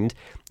entertained,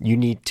 you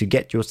need to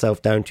get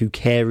yourself down to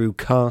Carew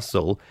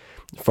Castle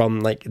from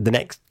like the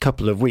next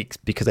couple of weeks,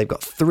 because they've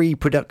got 3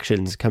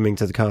 productions coming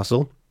to the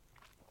castle,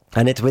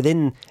 and it's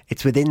within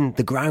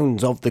the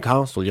grounds of the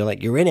castle.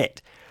 You're in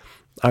it.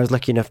 I was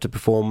lucky enough to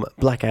perform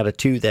Blackadder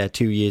 2 there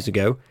 2 years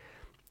ago.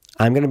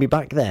 I'm going to be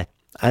back there,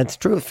 and it's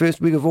true, the first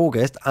week of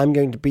August I'm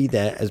going to be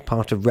there as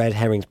part of Red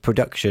Herring's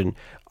production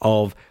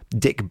of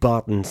Dick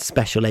Barton's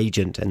Special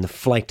Agent and the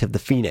Flight of the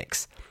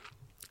Phoenix.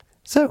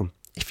 So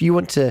if you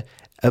want to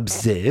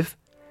observe,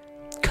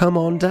 come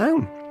on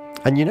down.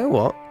 And you know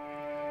what,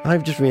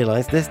 I've just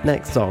realised this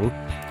next song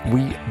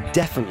we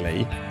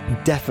definitely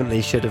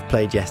should have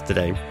played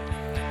yesterday.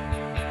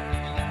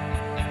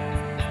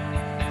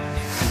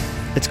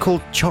 It's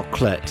called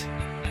Chocolate.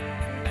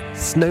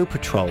 Snow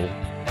Patrol.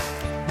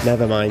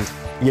 Never mind.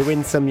 You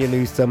win some, you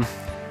lose some.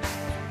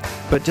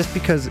 But just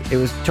because it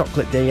was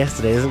Chocolate Day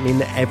yesterday doesn't mean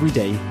that every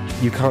day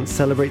you can't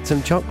celebrate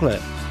some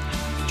chocolate.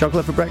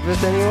 Chocolate for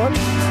breakfast, anyone?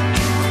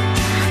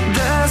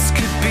 This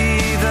could be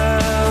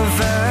the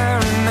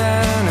very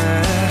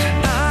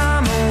minute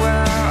I'm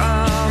aware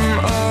I'm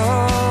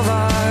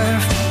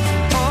alive.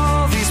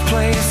 All these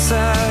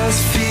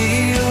places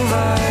feel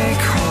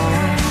like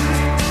home.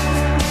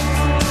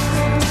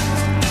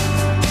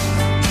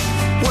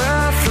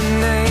 With a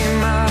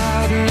name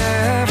I'd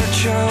never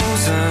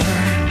chosen,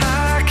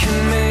 I can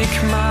make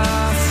my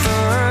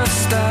first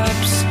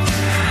steps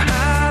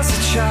as a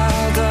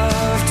child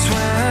of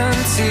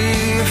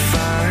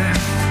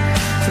 25.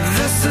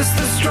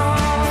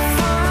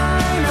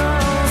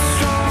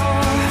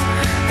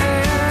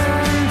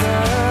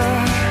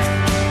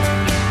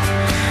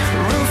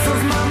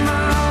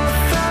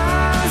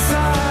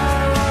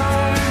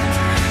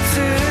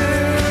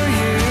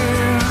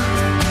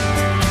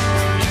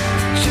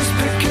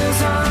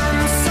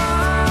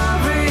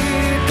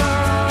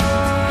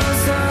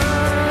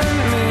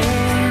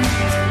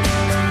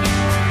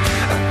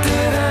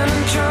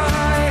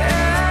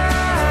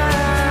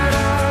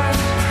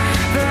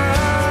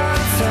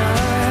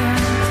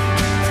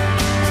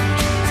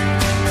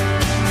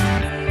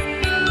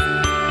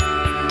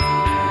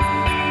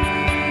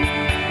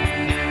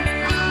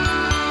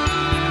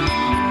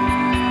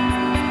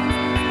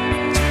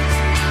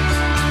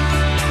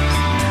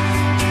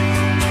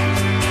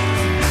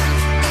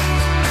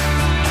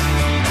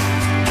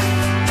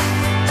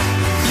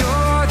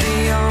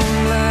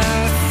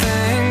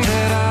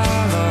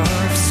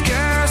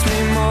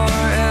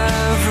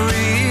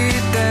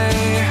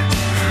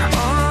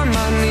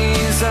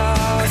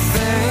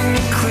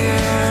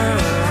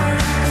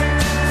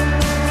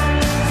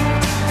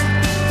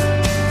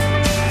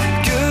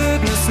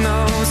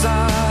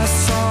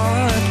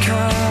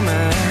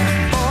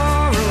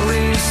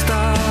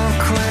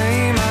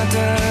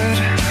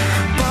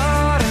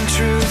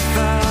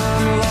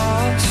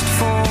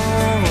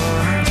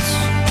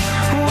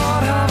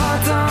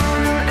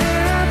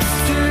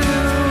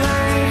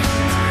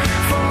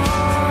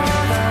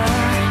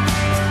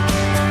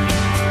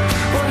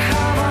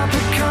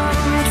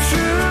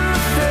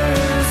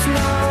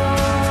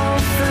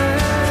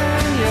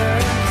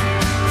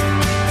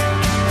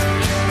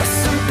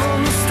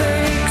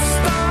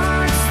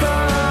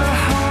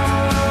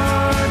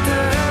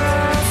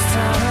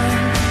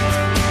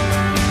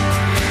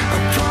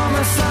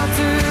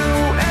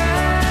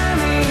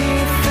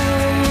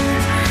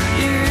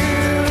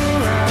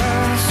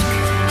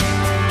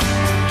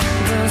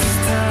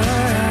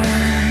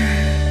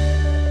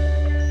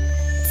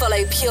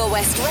 Follow Pure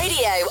West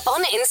Radio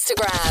on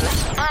Instagram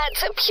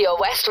at Pure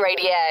West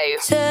Radio.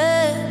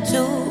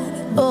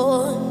 Tattooed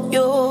on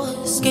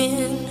your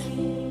skin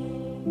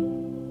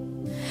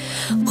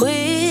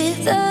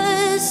with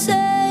a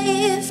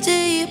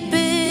safety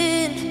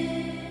pin.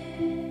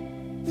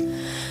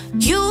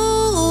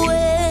 You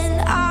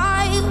and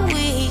I,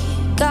 we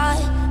got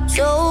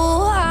so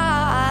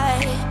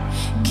high,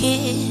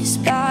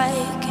 kissed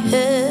like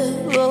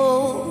heroin.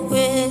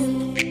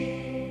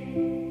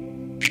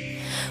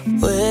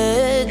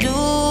 Where do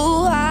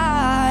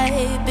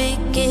I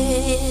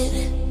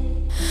begin?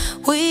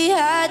 We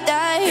had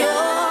that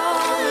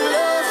young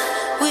love,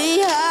 we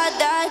had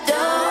that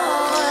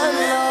dumb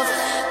love,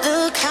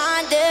 the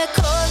kind that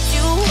cut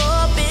you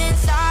up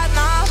inside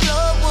my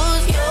blood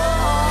was your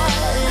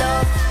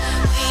love.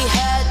 We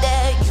had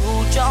that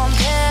you jump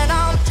and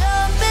I'm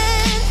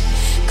jumping,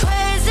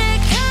 crazy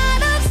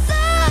kind of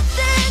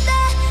something,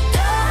 that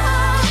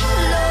dumb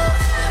love.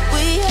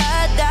 We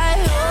had that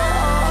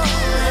young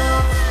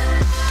love,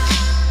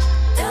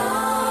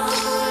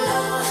 dumb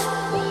love,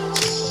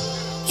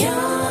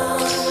 young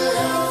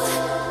love,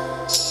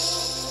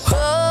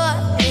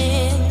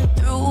 running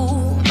through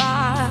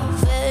my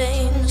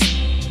veins.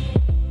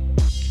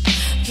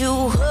 You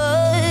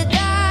heard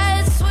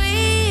that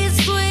sweet,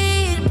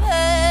 sweet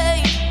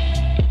pain.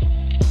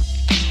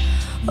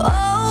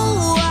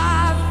 Oh,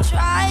 I've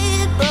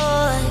tried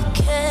but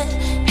can't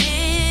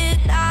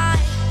deny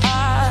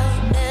I've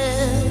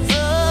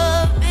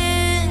never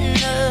been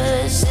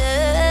the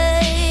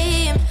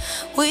same.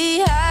 We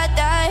had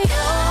that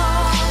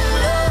young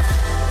love,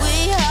 we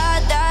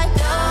had that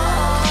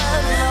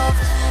dumb love,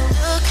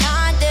 the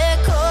kind that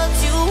cuts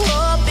you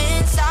up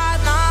inside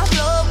my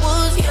blood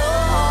was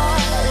your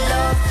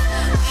love.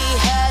 We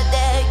had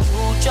that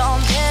you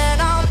jump and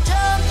I'm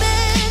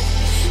jumping,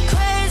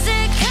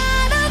 crazy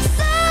kind of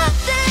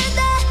something,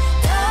 that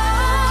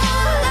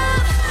dumb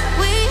love.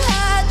 We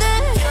had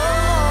that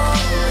young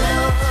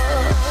love,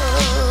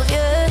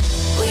 yeah.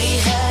 We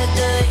had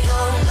the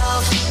young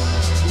love,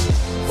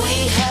 we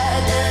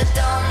had the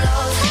dumb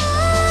love,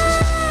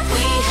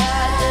 we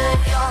had the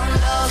young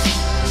love,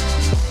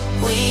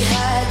 we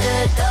had the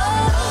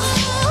dumb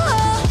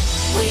love,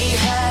 we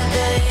had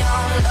the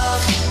young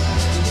love,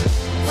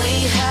 we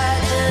had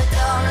the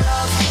dumb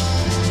love.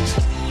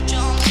 You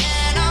jump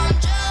and I'm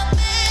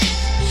jumping,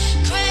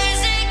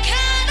 crazy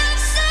kind of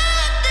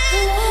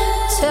something.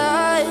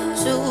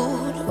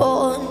 Tattooed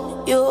on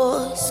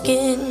your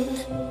skin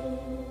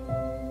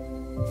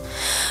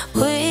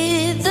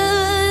with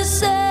the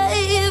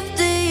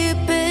safety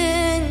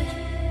pin.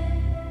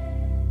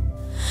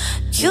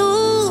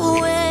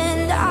 You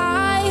and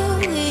I,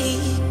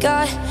 we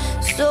got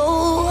so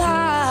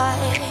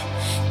high,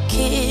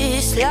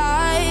 kissed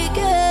like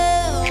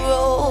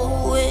heroin.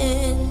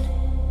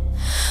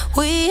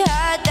 We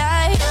had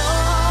that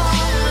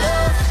young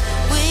love,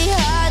 we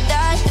had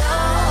that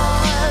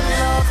dumb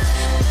love,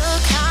 the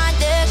kind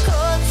that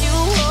cuts you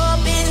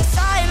up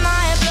inside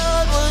my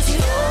blood was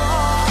your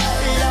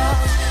love.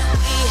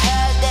 We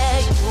had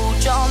that you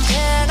jump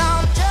and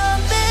I'm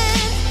jumping,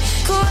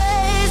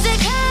 crazy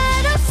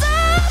kind of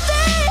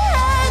something,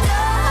 that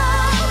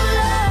dumb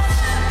love.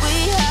 We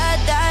had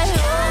that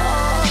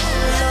young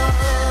love,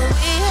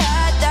 we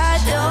had that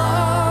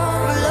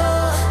dumb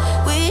love,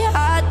 we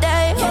had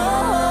that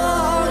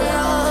young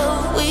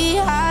love, we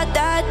had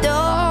that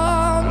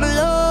dumb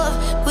love,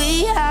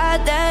 we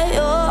had that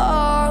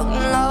young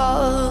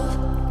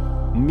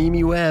love.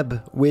 Mimi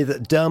Webb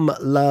with Dumb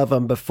Love,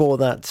 and before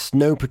that,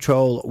 Snow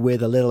Patrol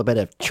with a little bit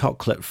of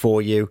chocolate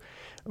for you.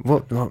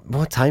 What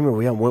time are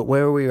we on?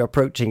 Where are we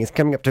approaching? It's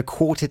coming up to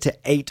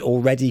 7:45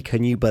 already.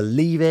 Can you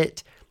believe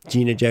it?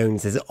 Gina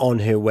Jones is on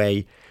her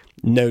way.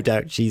 No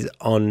doubt she's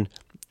on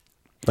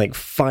like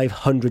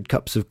 500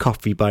 cups of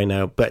coffee by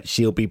now, but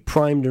she'll be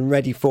primed and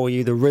ready for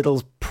you. The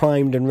riddle's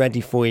primed and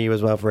ready for you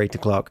as well for 8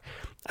 o'clock.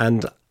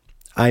 And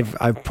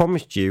I've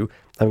promised you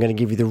I'm going to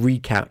give you the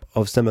recap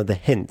of some of the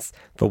hints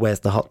for Where's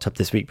the Hot Tub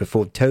this week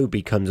before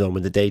Toby comes on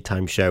with the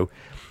daytime show.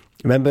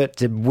 Remember,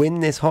 to win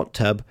this hot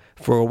tub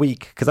for a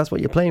week, because that's what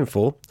you're playing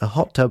for, a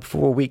hot tub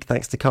for a week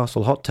thanks to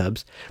Castle Hot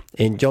Tubs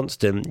in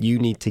Johnston, you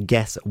need to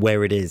guess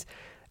where it is.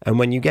 And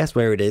when you guess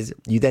where it is,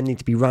 you then need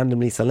to be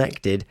randomly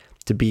selected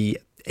to be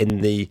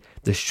in the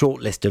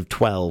short list of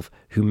 12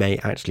 who may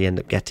actually end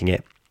up getting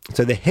it.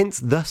 So the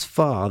hints thus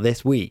far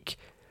this week,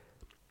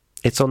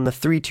 it's on the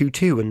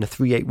 322 and the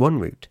 381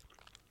 route.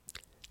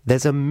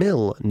 There's a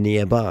mill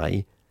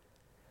nearby,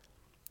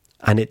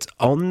 and it's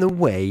on the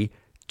way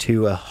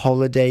to a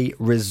holiday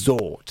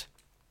resort.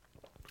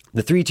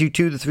 The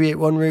 322, the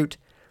 381 route,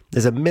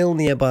 there's a mill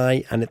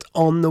nearby, and it's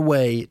on the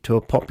way to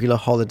a popular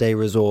holiday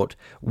resort.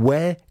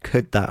 Where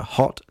could that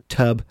hot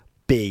tub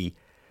be?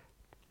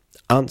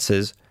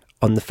 Answers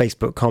on the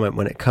Facebook comment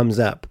when it comes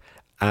up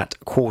at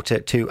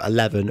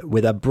 11:15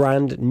 with a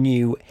brand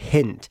new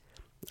hint.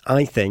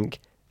 I think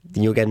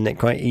you're getting it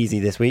quite easy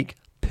this week.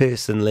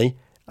 Personally,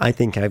 I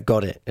think I've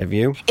got it. Have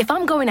you? If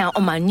I'm going out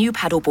on my new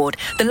paddleboard,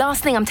 the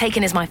last thing I'm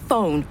taking is my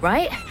phone,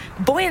 right?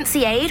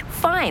 Buoyancy aid,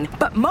 fine.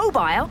 But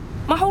mobile?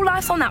 My whole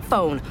life's on that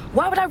phone.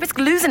 Why would I risk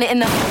losing it in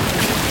the...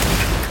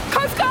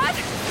 Coast Guard!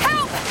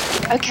 Help!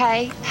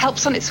 Okay,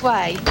 help's on its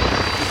way.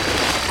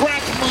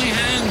 Grab my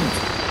hand!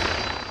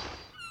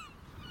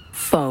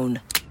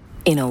 Phone.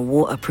 In a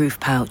waterproof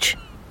pouch.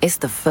 It's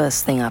the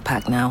first thing I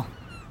pack now.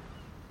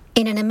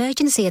 In an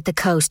emergency at the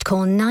coast,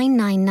 call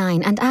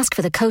 999 and ask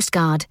for the Coast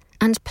Guard.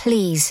 And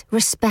please,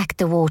 respect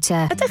the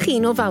water. Ydych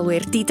chi'n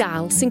ofalwyr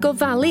di-dal sy'n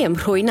gofalu ym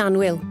Rhwyn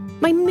Anwyl?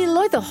 Mae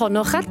miloedd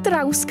ohonoch ar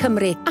draws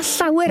Cymru a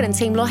llawer yn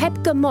teimlo heb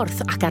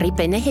gymorth ac ar ei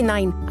ben eu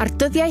hunain, a'r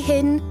dyddiau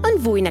hyn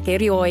yn fwy nag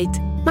erioed.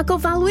 Mae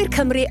gofalwyr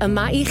Cymru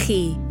yma i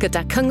chi,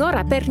 gyda cyngor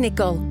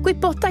abernigol,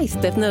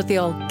 gwybodaeth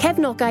defnyddiol,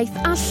 cefnogaeth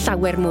a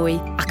llawer mwy,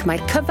 ac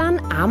mae'r cyfan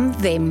am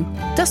ddim.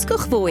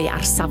 Dysgwch fwy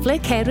ar safle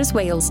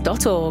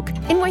carerswales.org.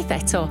 Unwaith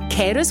eto,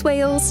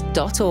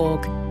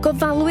 carerswales.org.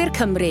 Gofalwyr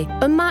Cymru,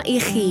 yma i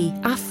chi,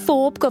 a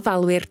phob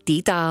gofalwyr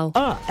di-dal.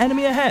 Ah,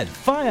 enemy ahead.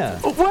 Fire.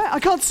 Oh, where? I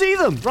can't see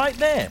them. Right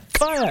there.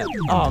 Fire.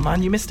 Oh,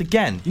 man, you missed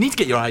again. You need to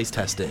get your eyes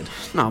tested.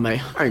 Nah,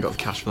 mate, I ain't got the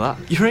cash for that.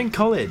 You're in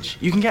college.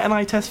 You can get an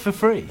eye test for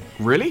free.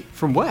 Really?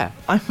 From where?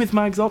 I'm with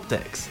Mags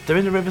Optics. They're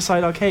in the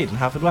Riverside Arcade in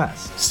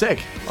Haverfordwest.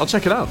 Sick. I'll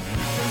check it out.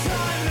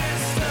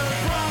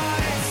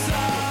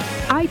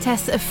 Eye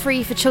tests are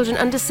free for children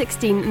under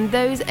 16 and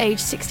those aged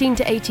 16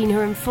 to 18 who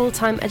are in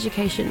full-time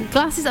education.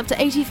 Glasses up to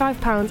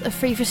 £85 are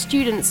free for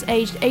students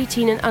aged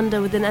 18 and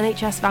under with an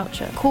NHS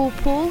voucher. Call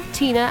Paul,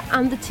 Tina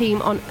and the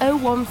team on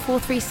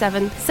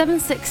 01437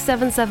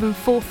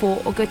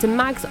 767744 or go to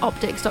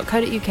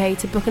magsoptics.co.uk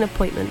to book an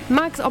appointment.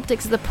 Mags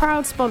Optics are the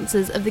proud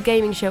sponsors of the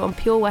gaming show on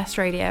Pure West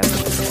Radio.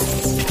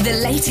 The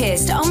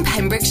latest on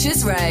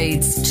Pembrokeshire's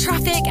roads,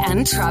 traffic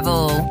and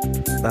travel.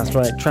 That's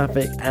right,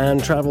 traffic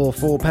and travel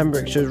for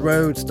Pembrokeshire's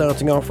roads,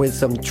 starting off with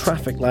some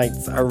traffic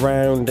lights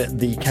around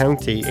the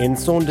county. In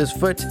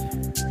Saundersfoot,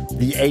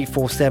 the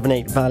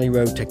A478 Valley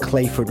Road to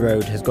Clayford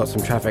Road has got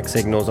some traffic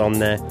signals on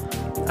there.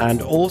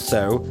 And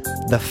also,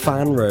 the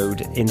Fan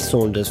Road in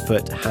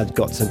Saundersfoot has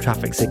got some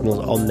traffic signals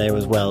on there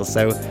as well.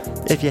 So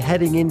if you're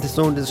heading into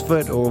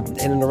Saundersfoot or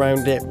in and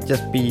around it,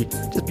 just be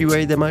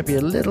worried there might be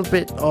a little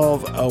bit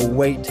of a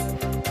wait.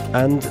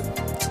 And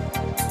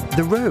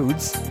the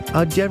roads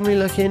are generally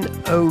looking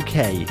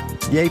okay.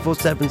 The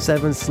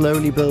A477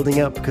 slowly building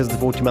up because of the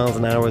 40 miles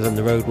an hour and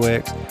the road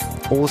works.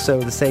 Also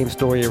the same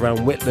story around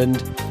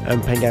Whitland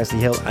and Pengowsey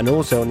Hill, and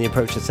also on the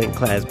approach to St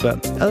Clair's.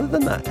 But other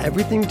than that,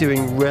 everything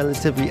doing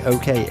relatively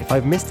okay. If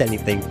I've missed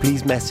anything,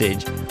 please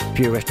message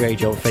Pure West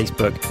Radio on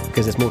Facebook,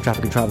 because there's more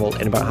traffic and travel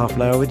in about half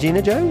an hour with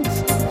Gina Jones.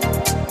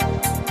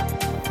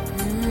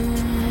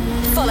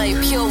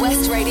 Follow Pure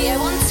West Radio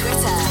on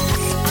Twitter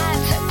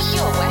at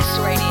Pure West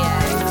Radio.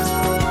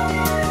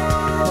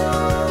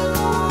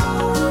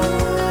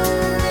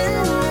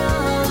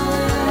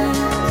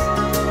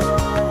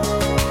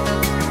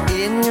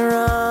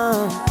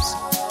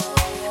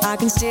 I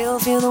can still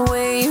feel the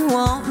way you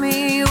want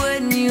me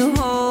when you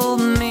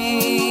hold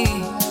me.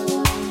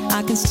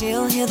 I can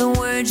still hear the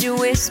words you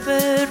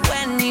whispered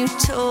when you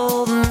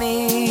told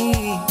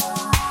me.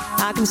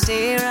 I can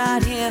stay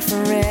right here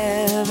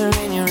forever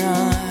in your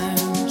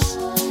arms.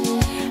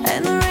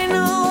 And there ain't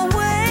no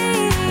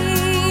way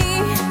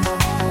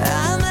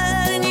I'm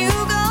letting you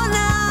go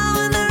now.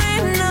 And there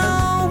ain't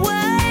no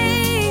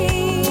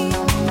way.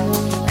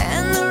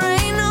 And there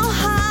ain't no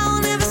how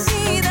I'll never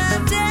see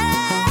that day.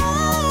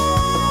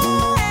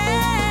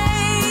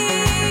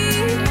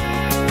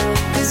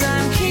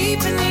 I'm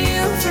keeping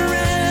you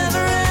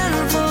forever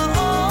and for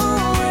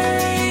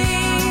always.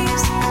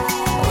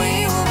 We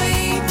will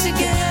be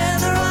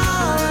together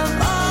all of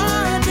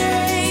our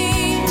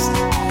days.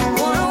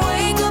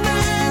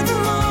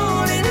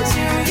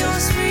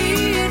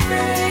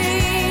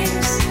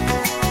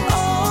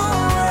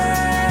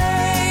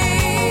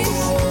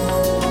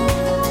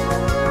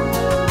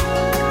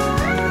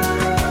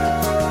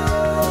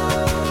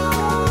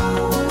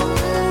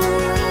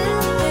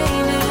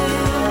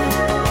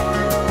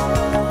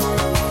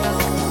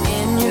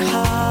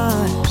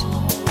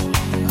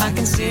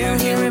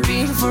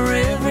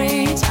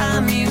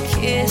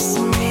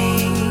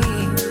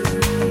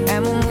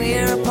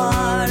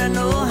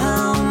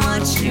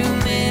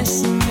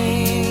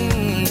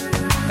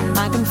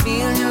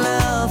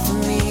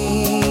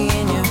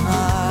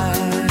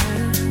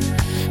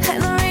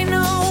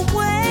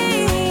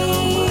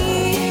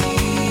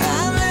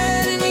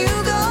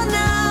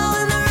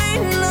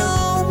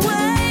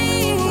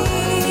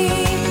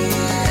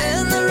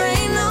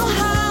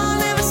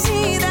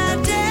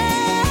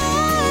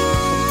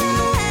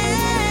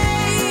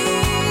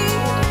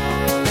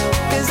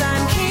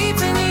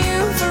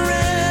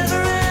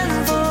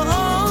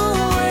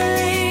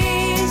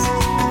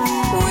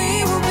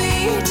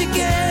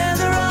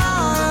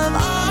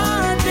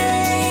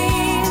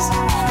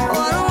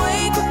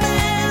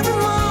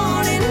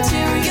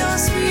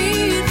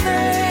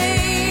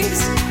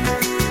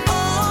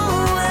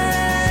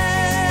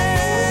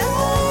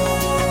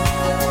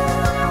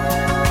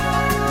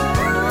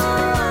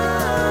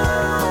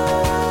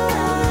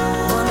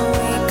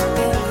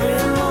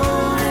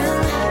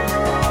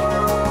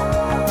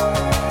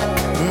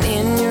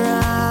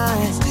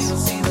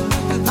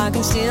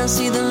 can still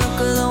see the look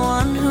of the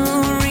one who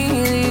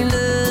really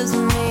loves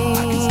me.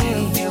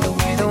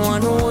 The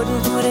one who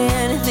wouldn't put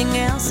anything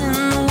else in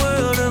the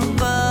world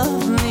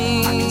above me.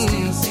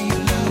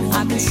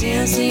 I can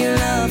still see your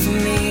love for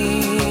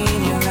me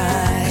in your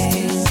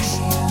eyes.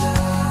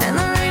 And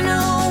there ain't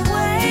no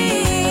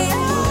way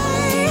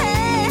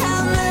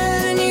I'm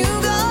letting you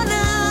go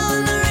now.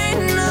 And there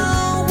ain't no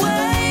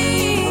way.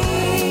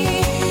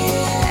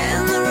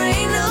 And there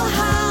ain't no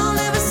how I'll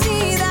ever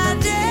see that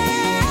day.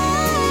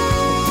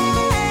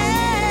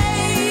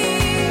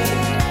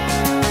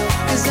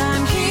 'Cause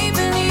I'm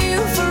keeping you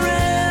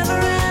forever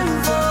and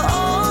for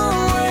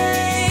always.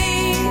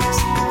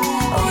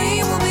 We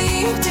will be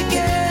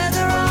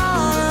together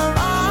all of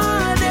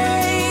our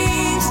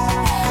days.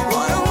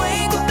 Wanna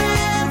wake up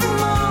every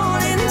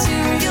morning to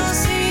your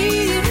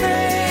sweet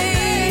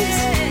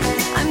face.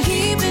 I'm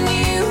keeping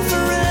you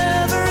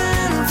forever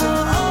and for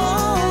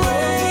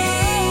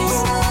always.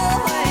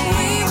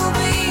 We will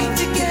be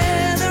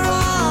together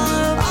all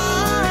of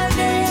our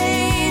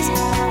days.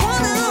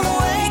 Wanna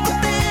wake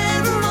up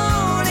every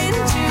morning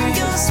to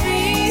your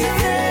sweet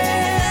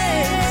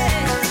face.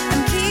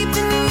 I'm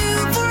keeping you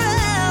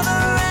forever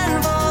and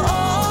for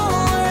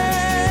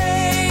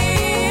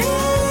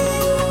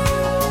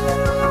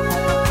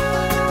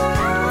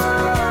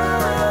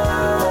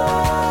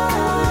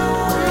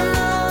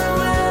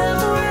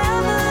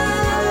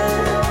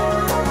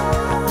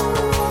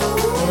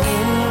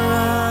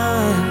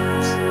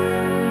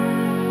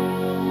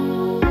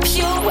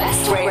Pure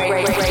West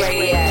Radio.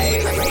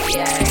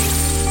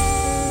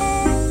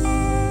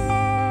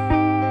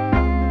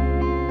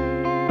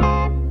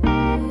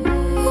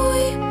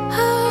 We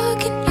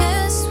hug and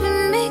yes, we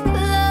make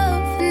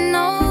love and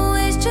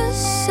always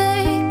just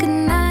say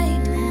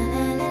goodnight.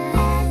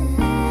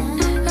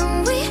 And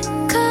we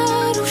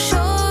cuddle, sure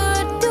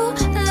I do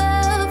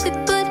love it,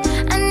 but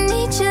I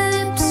need your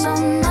lips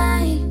all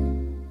night.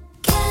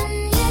 Can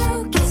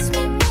you kiss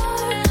me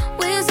more?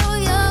 We're so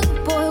young,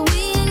 boy,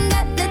 we ain't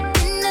got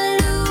nothing to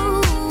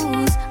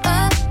lose.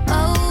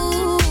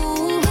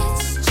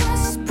 It's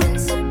just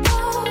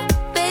principle,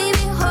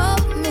 baby,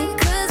 hold me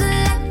 'cause I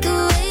like the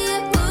way you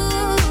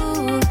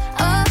move.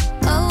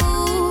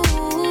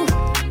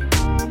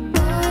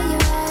 Boy, you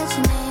write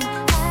your name,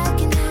 I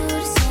can do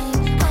the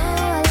same. Oh,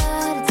 I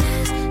love the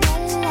taste, la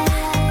la la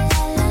la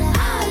la.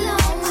 All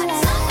on my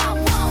tongue, I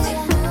want it.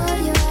 Boy,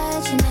 you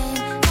write your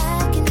name, I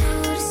can do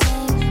the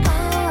same. Oh,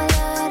 I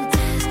love the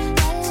taste,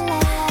 la la la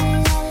la.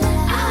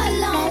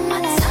 All on my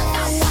tongue,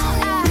 I want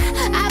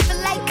it. I feel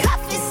like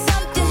coffee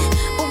something,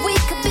 but we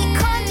could be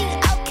corny.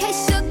 Okay,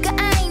 sugar,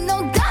 I ain't no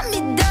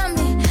dummy.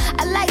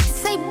 I like to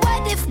say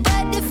what if,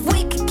 but if we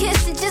could kiss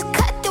and just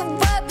cut the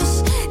rubbish,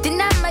 then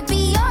I might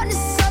be onto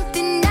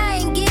something. I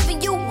ain't giving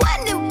you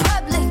one in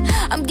public,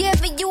 I'm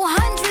giving you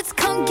hundreds.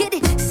 Come get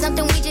it,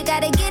 something we just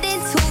gotta get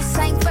into.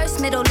 Same first,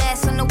 middle,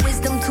 last on the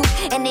wisdom tooth.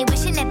 And they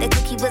wishing that the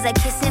cookie was a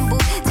kissing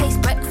booth. Taste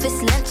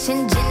breakfast, lunch,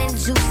 and gin and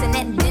juice, and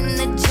that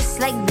dinner just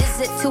like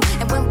dessert too.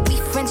 And when we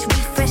French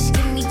refresh,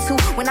 give me two.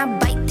 When I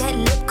bite that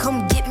lip,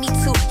 come get me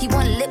two. He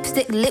want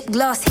lipstick, lip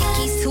gloss,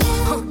 hickeys too.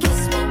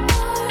 Kiss me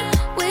more.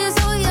 We're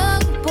so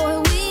young, boy,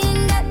 we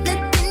ain't got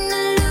nothing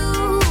to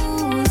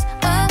lose.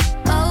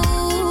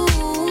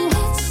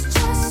 It's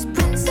just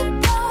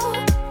principle,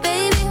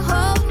 baby,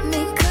 hold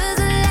me 'cause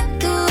I like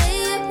the way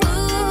you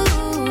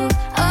move.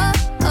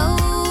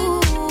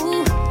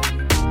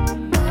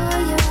 Boy,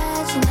 you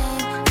write your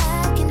name,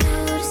 I can do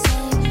the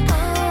same.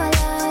 Oh, I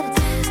love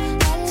the taste,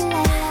 la la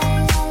la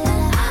la.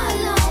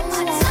 All on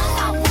my tongue,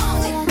 I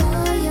want it.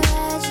 Boy, you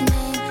write your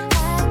name,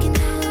 I can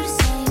do the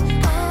same.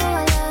 Oh,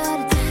 I love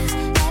the taste,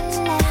 la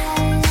la la.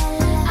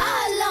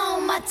 All on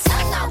my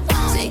tongue, I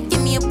want it.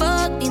 Give me a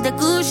bug, need the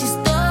Gucci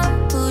store.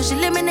 Push your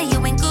limit, now you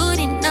ain't good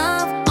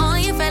enough. All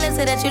your fellas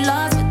say that you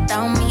lost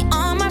without me.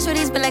 All my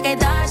shorties feel like I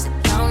dodged the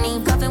county.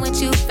 Puffin'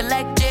 with you feel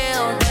like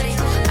jail, buddy.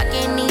 I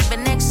can't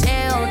even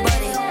exhale,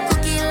 buddy.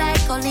 Cookie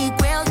like only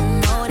grail, you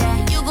know that.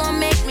 You gon'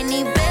 make me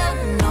need bail,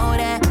 you know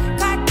that.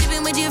 Caught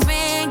dipping with your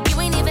friend, you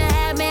ain't even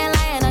had man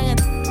lying on you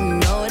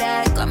know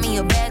that. Got me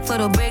a bag for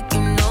the brick,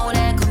 you know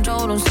that.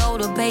 Control them, so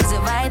the pays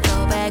it right,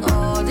 though back.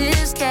 All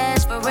this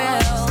cash for real.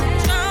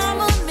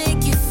 Drama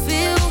make you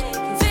feel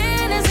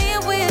fantasy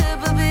and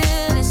whip a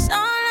bill. It's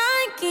all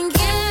I can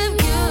give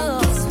you.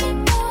 Kiss me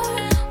more.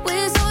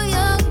 We're so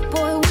young,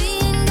 boy, we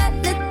ain't got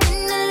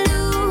nothing to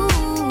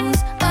lose.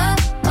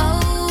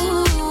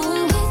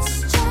 It's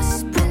just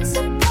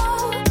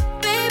principle,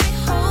 baby,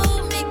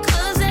 hold me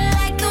 'cause I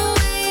like the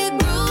way you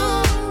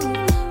groove.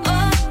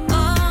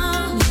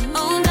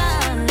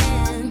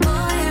 Darling,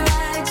 boy,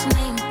 write your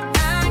name,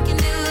 I can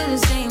do the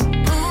same.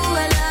 Ooh,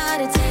 I love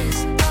the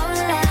taste, oh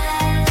la la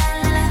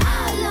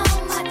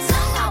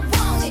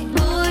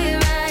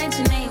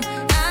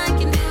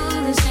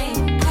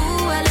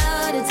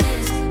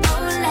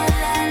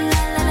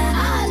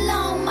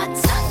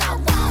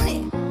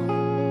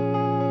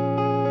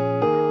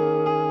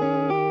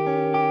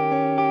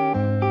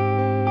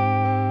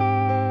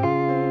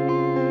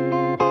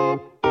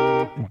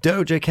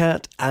Doja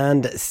Cat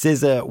and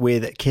SZA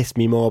with Kiss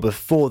Me More.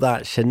 Before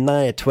that,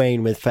 Shania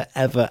Twain with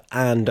Forever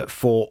and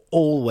For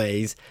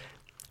Always.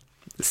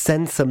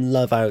 Send some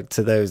love out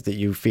to those that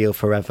you feel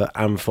forever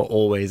and for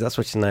always. That's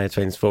what Shania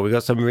Twain's for. We've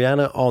got some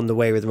Rihanna on the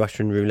way with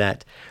Russian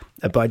Roulette.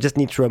 But I just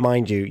need to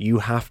remind you, you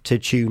have to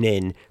tune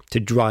in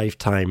to Drive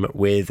Time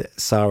with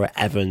Sarah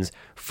Evans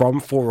from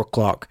 4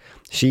 o'clock.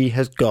 She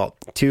has got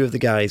two of the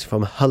guys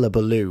from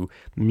Hullabaloo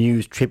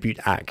Muse Tribute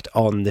Act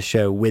on the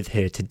show with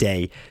her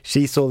today.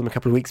 She saw them a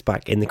couple of weeks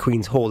back in the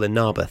Queen's Hall in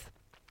Narberth.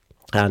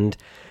 And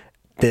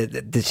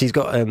she's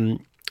got, I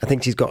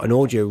think she's got an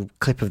audio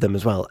clip of them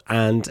as well.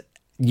 And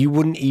you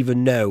wouldn't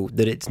even know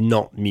that it's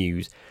not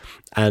Muse.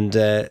 And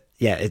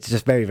yeah, it's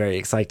just very, very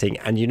exciting.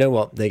 And you know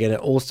what? They're going to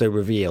also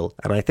reveal,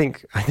 and I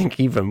think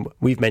even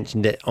we've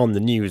mentioned it on the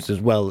news as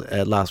well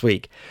last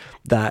week,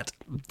 that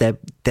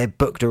they're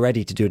booked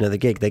already to do another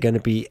gig. They're going to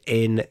be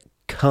in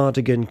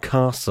Cardigan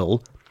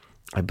Castle,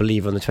 I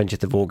believe, on the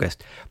 20th of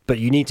August. But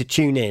you need to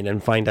tune in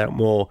and find out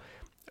more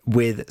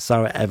with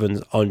Sarah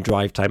Evans on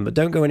Drive Time. But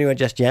don't go anywhere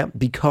just yet,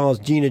 because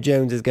Gina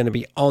Jones is going to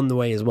be on the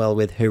way as well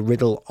with her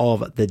riddle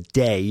of the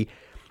day.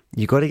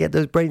 You got to get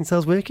those brain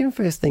cells working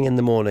first thing in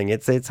the morning.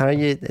 It's how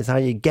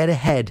you get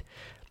ahead.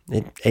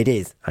 It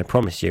is, I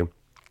promise you.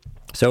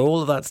 So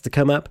all of that's to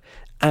come up,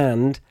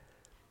 and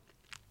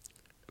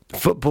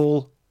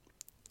football,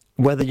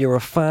 whether you're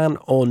a fan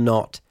or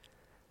not,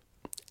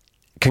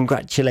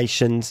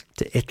 congratulations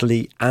to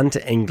Italy and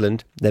to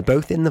England. They're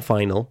both in the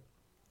final.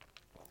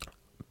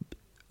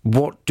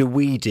 What do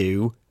we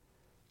do?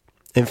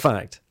 In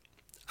fact,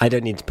 I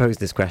don't need to pose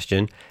this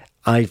question.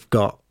 I've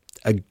got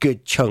a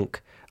good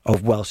chunk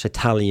of Welsh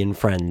Italian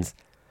friends.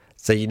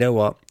 So you know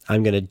what?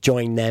 I'm going to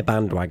join their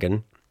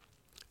bandwagon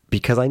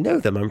because I know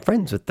them. I'm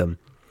friends with them.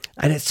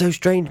 And it's so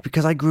strange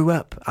because I grew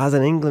up as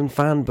an England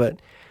fan,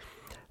 but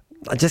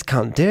I just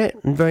can't do it.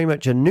 I'm very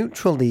much a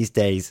neutral these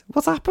days.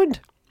 What's happened?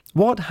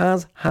 What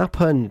has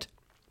happened?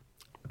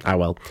 Ah,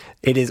 well,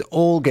 it is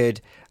all good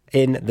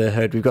in the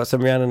hood. We've got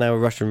some Rihanna now,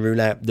 Russian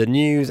Roulette. The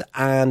news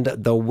and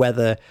the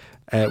weather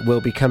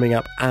will be coming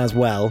up as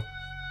well.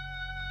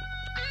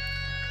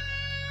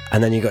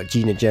 And then you've got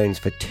Gina Jones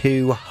for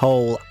 2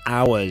 whole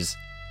hours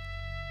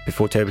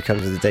before Toby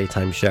comes with the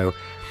daytime show.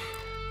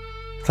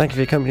 Thank you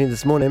for your company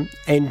this morning.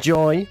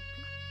 Enjoy.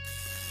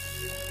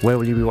 Where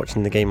will you be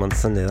watching the game on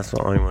Sunday? That's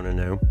what I want to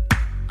know.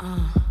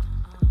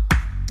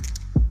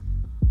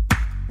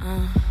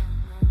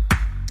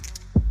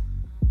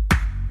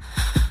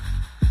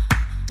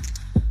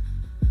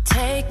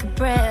 Take a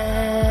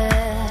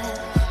breath,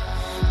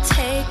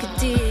 take a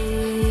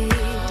deep,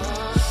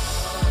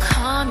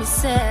 calm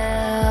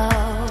yourself.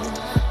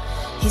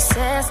 He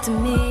says to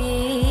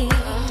me,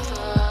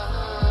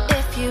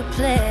 if you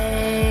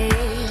play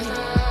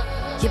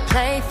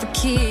for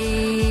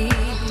keeps.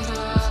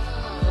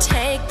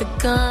 Take the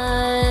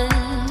gun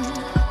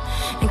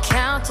and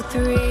count to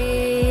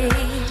 3.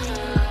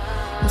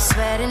 I'm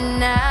sweating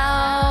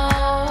now,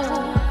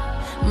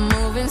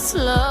 moving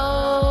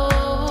slow.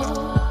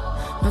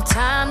 No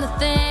time to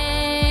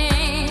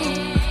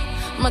think,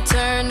 my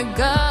turn to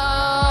go.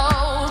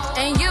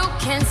 And you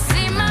can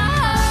see my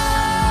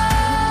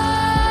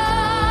heart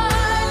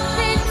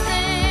beating.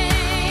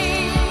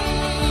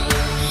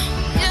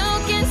 You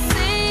can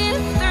see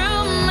it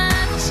through my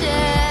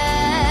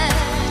chest.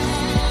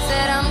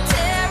 Said I'm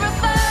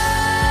terrified,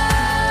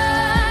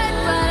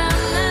 but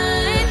I'm not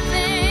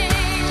leaving.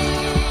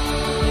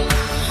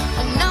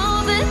 I know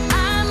that I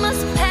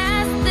must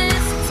pass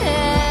this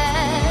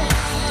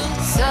test.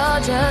 So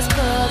just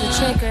pull the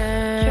trigger.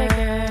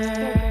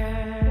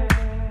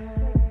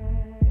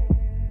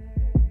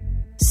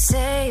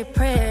 Say a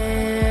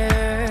prayer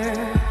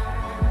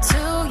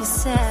to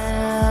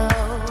yourself.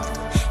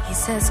 He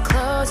says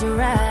close your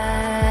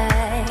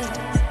eyes.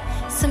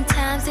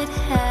 Sometimes it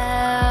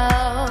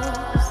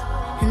helps.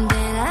 And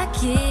then I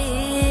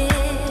get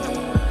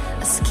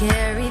a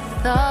scary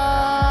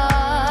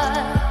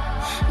thought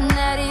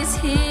that he's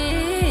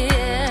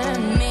here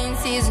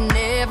means he's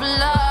never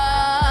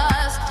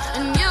lost.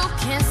 And you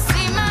can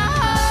see my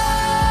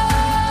heart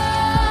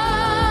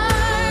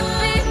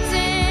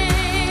beating.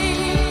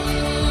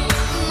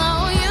 No,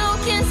 you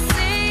can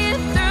see it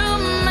through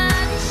my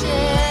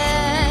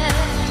chest.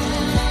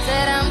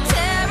 Said I'm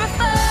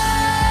terrified,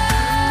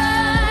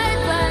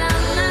 but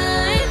I'm not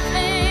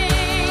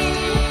leaving.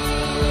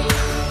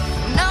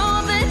 Know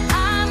that I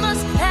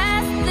must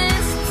pass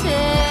this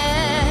test.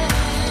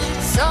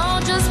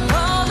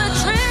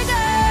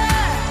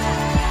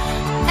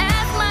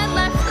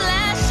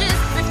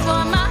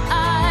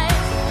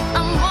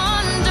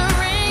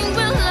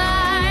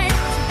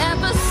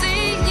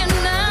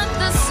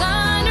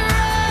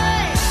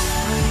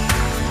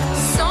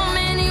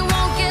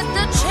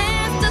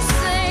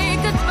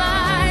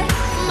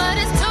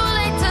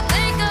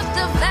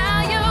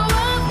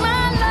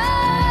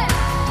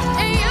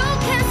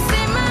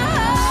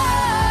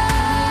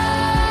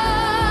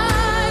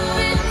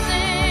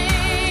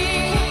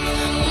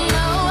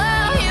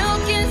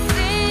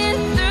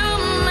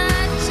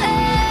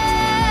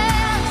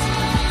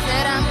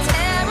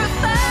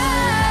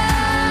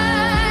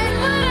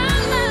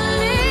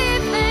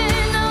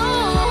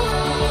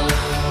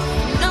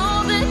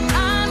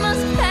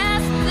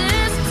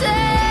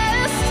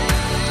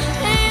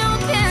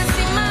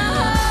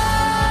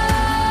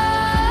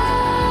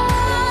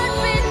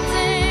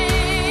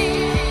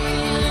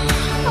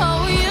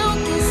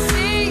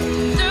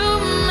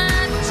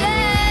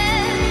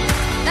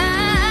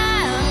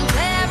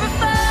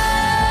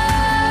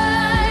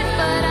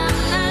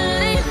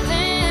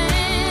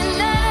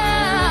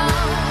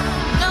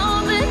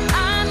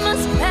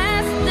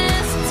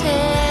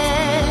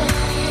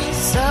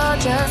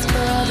 just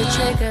pull the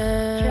trigger.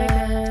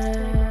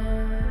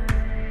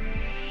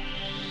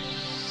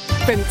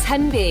 From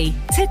Tenby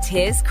to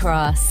Tears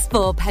Cross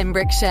for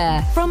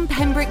Pembrokeshire. From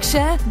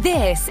Pembrokeshire,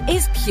 this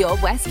is Pure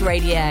West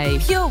Radio.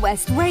 Pure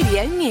West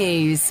Radio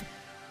News.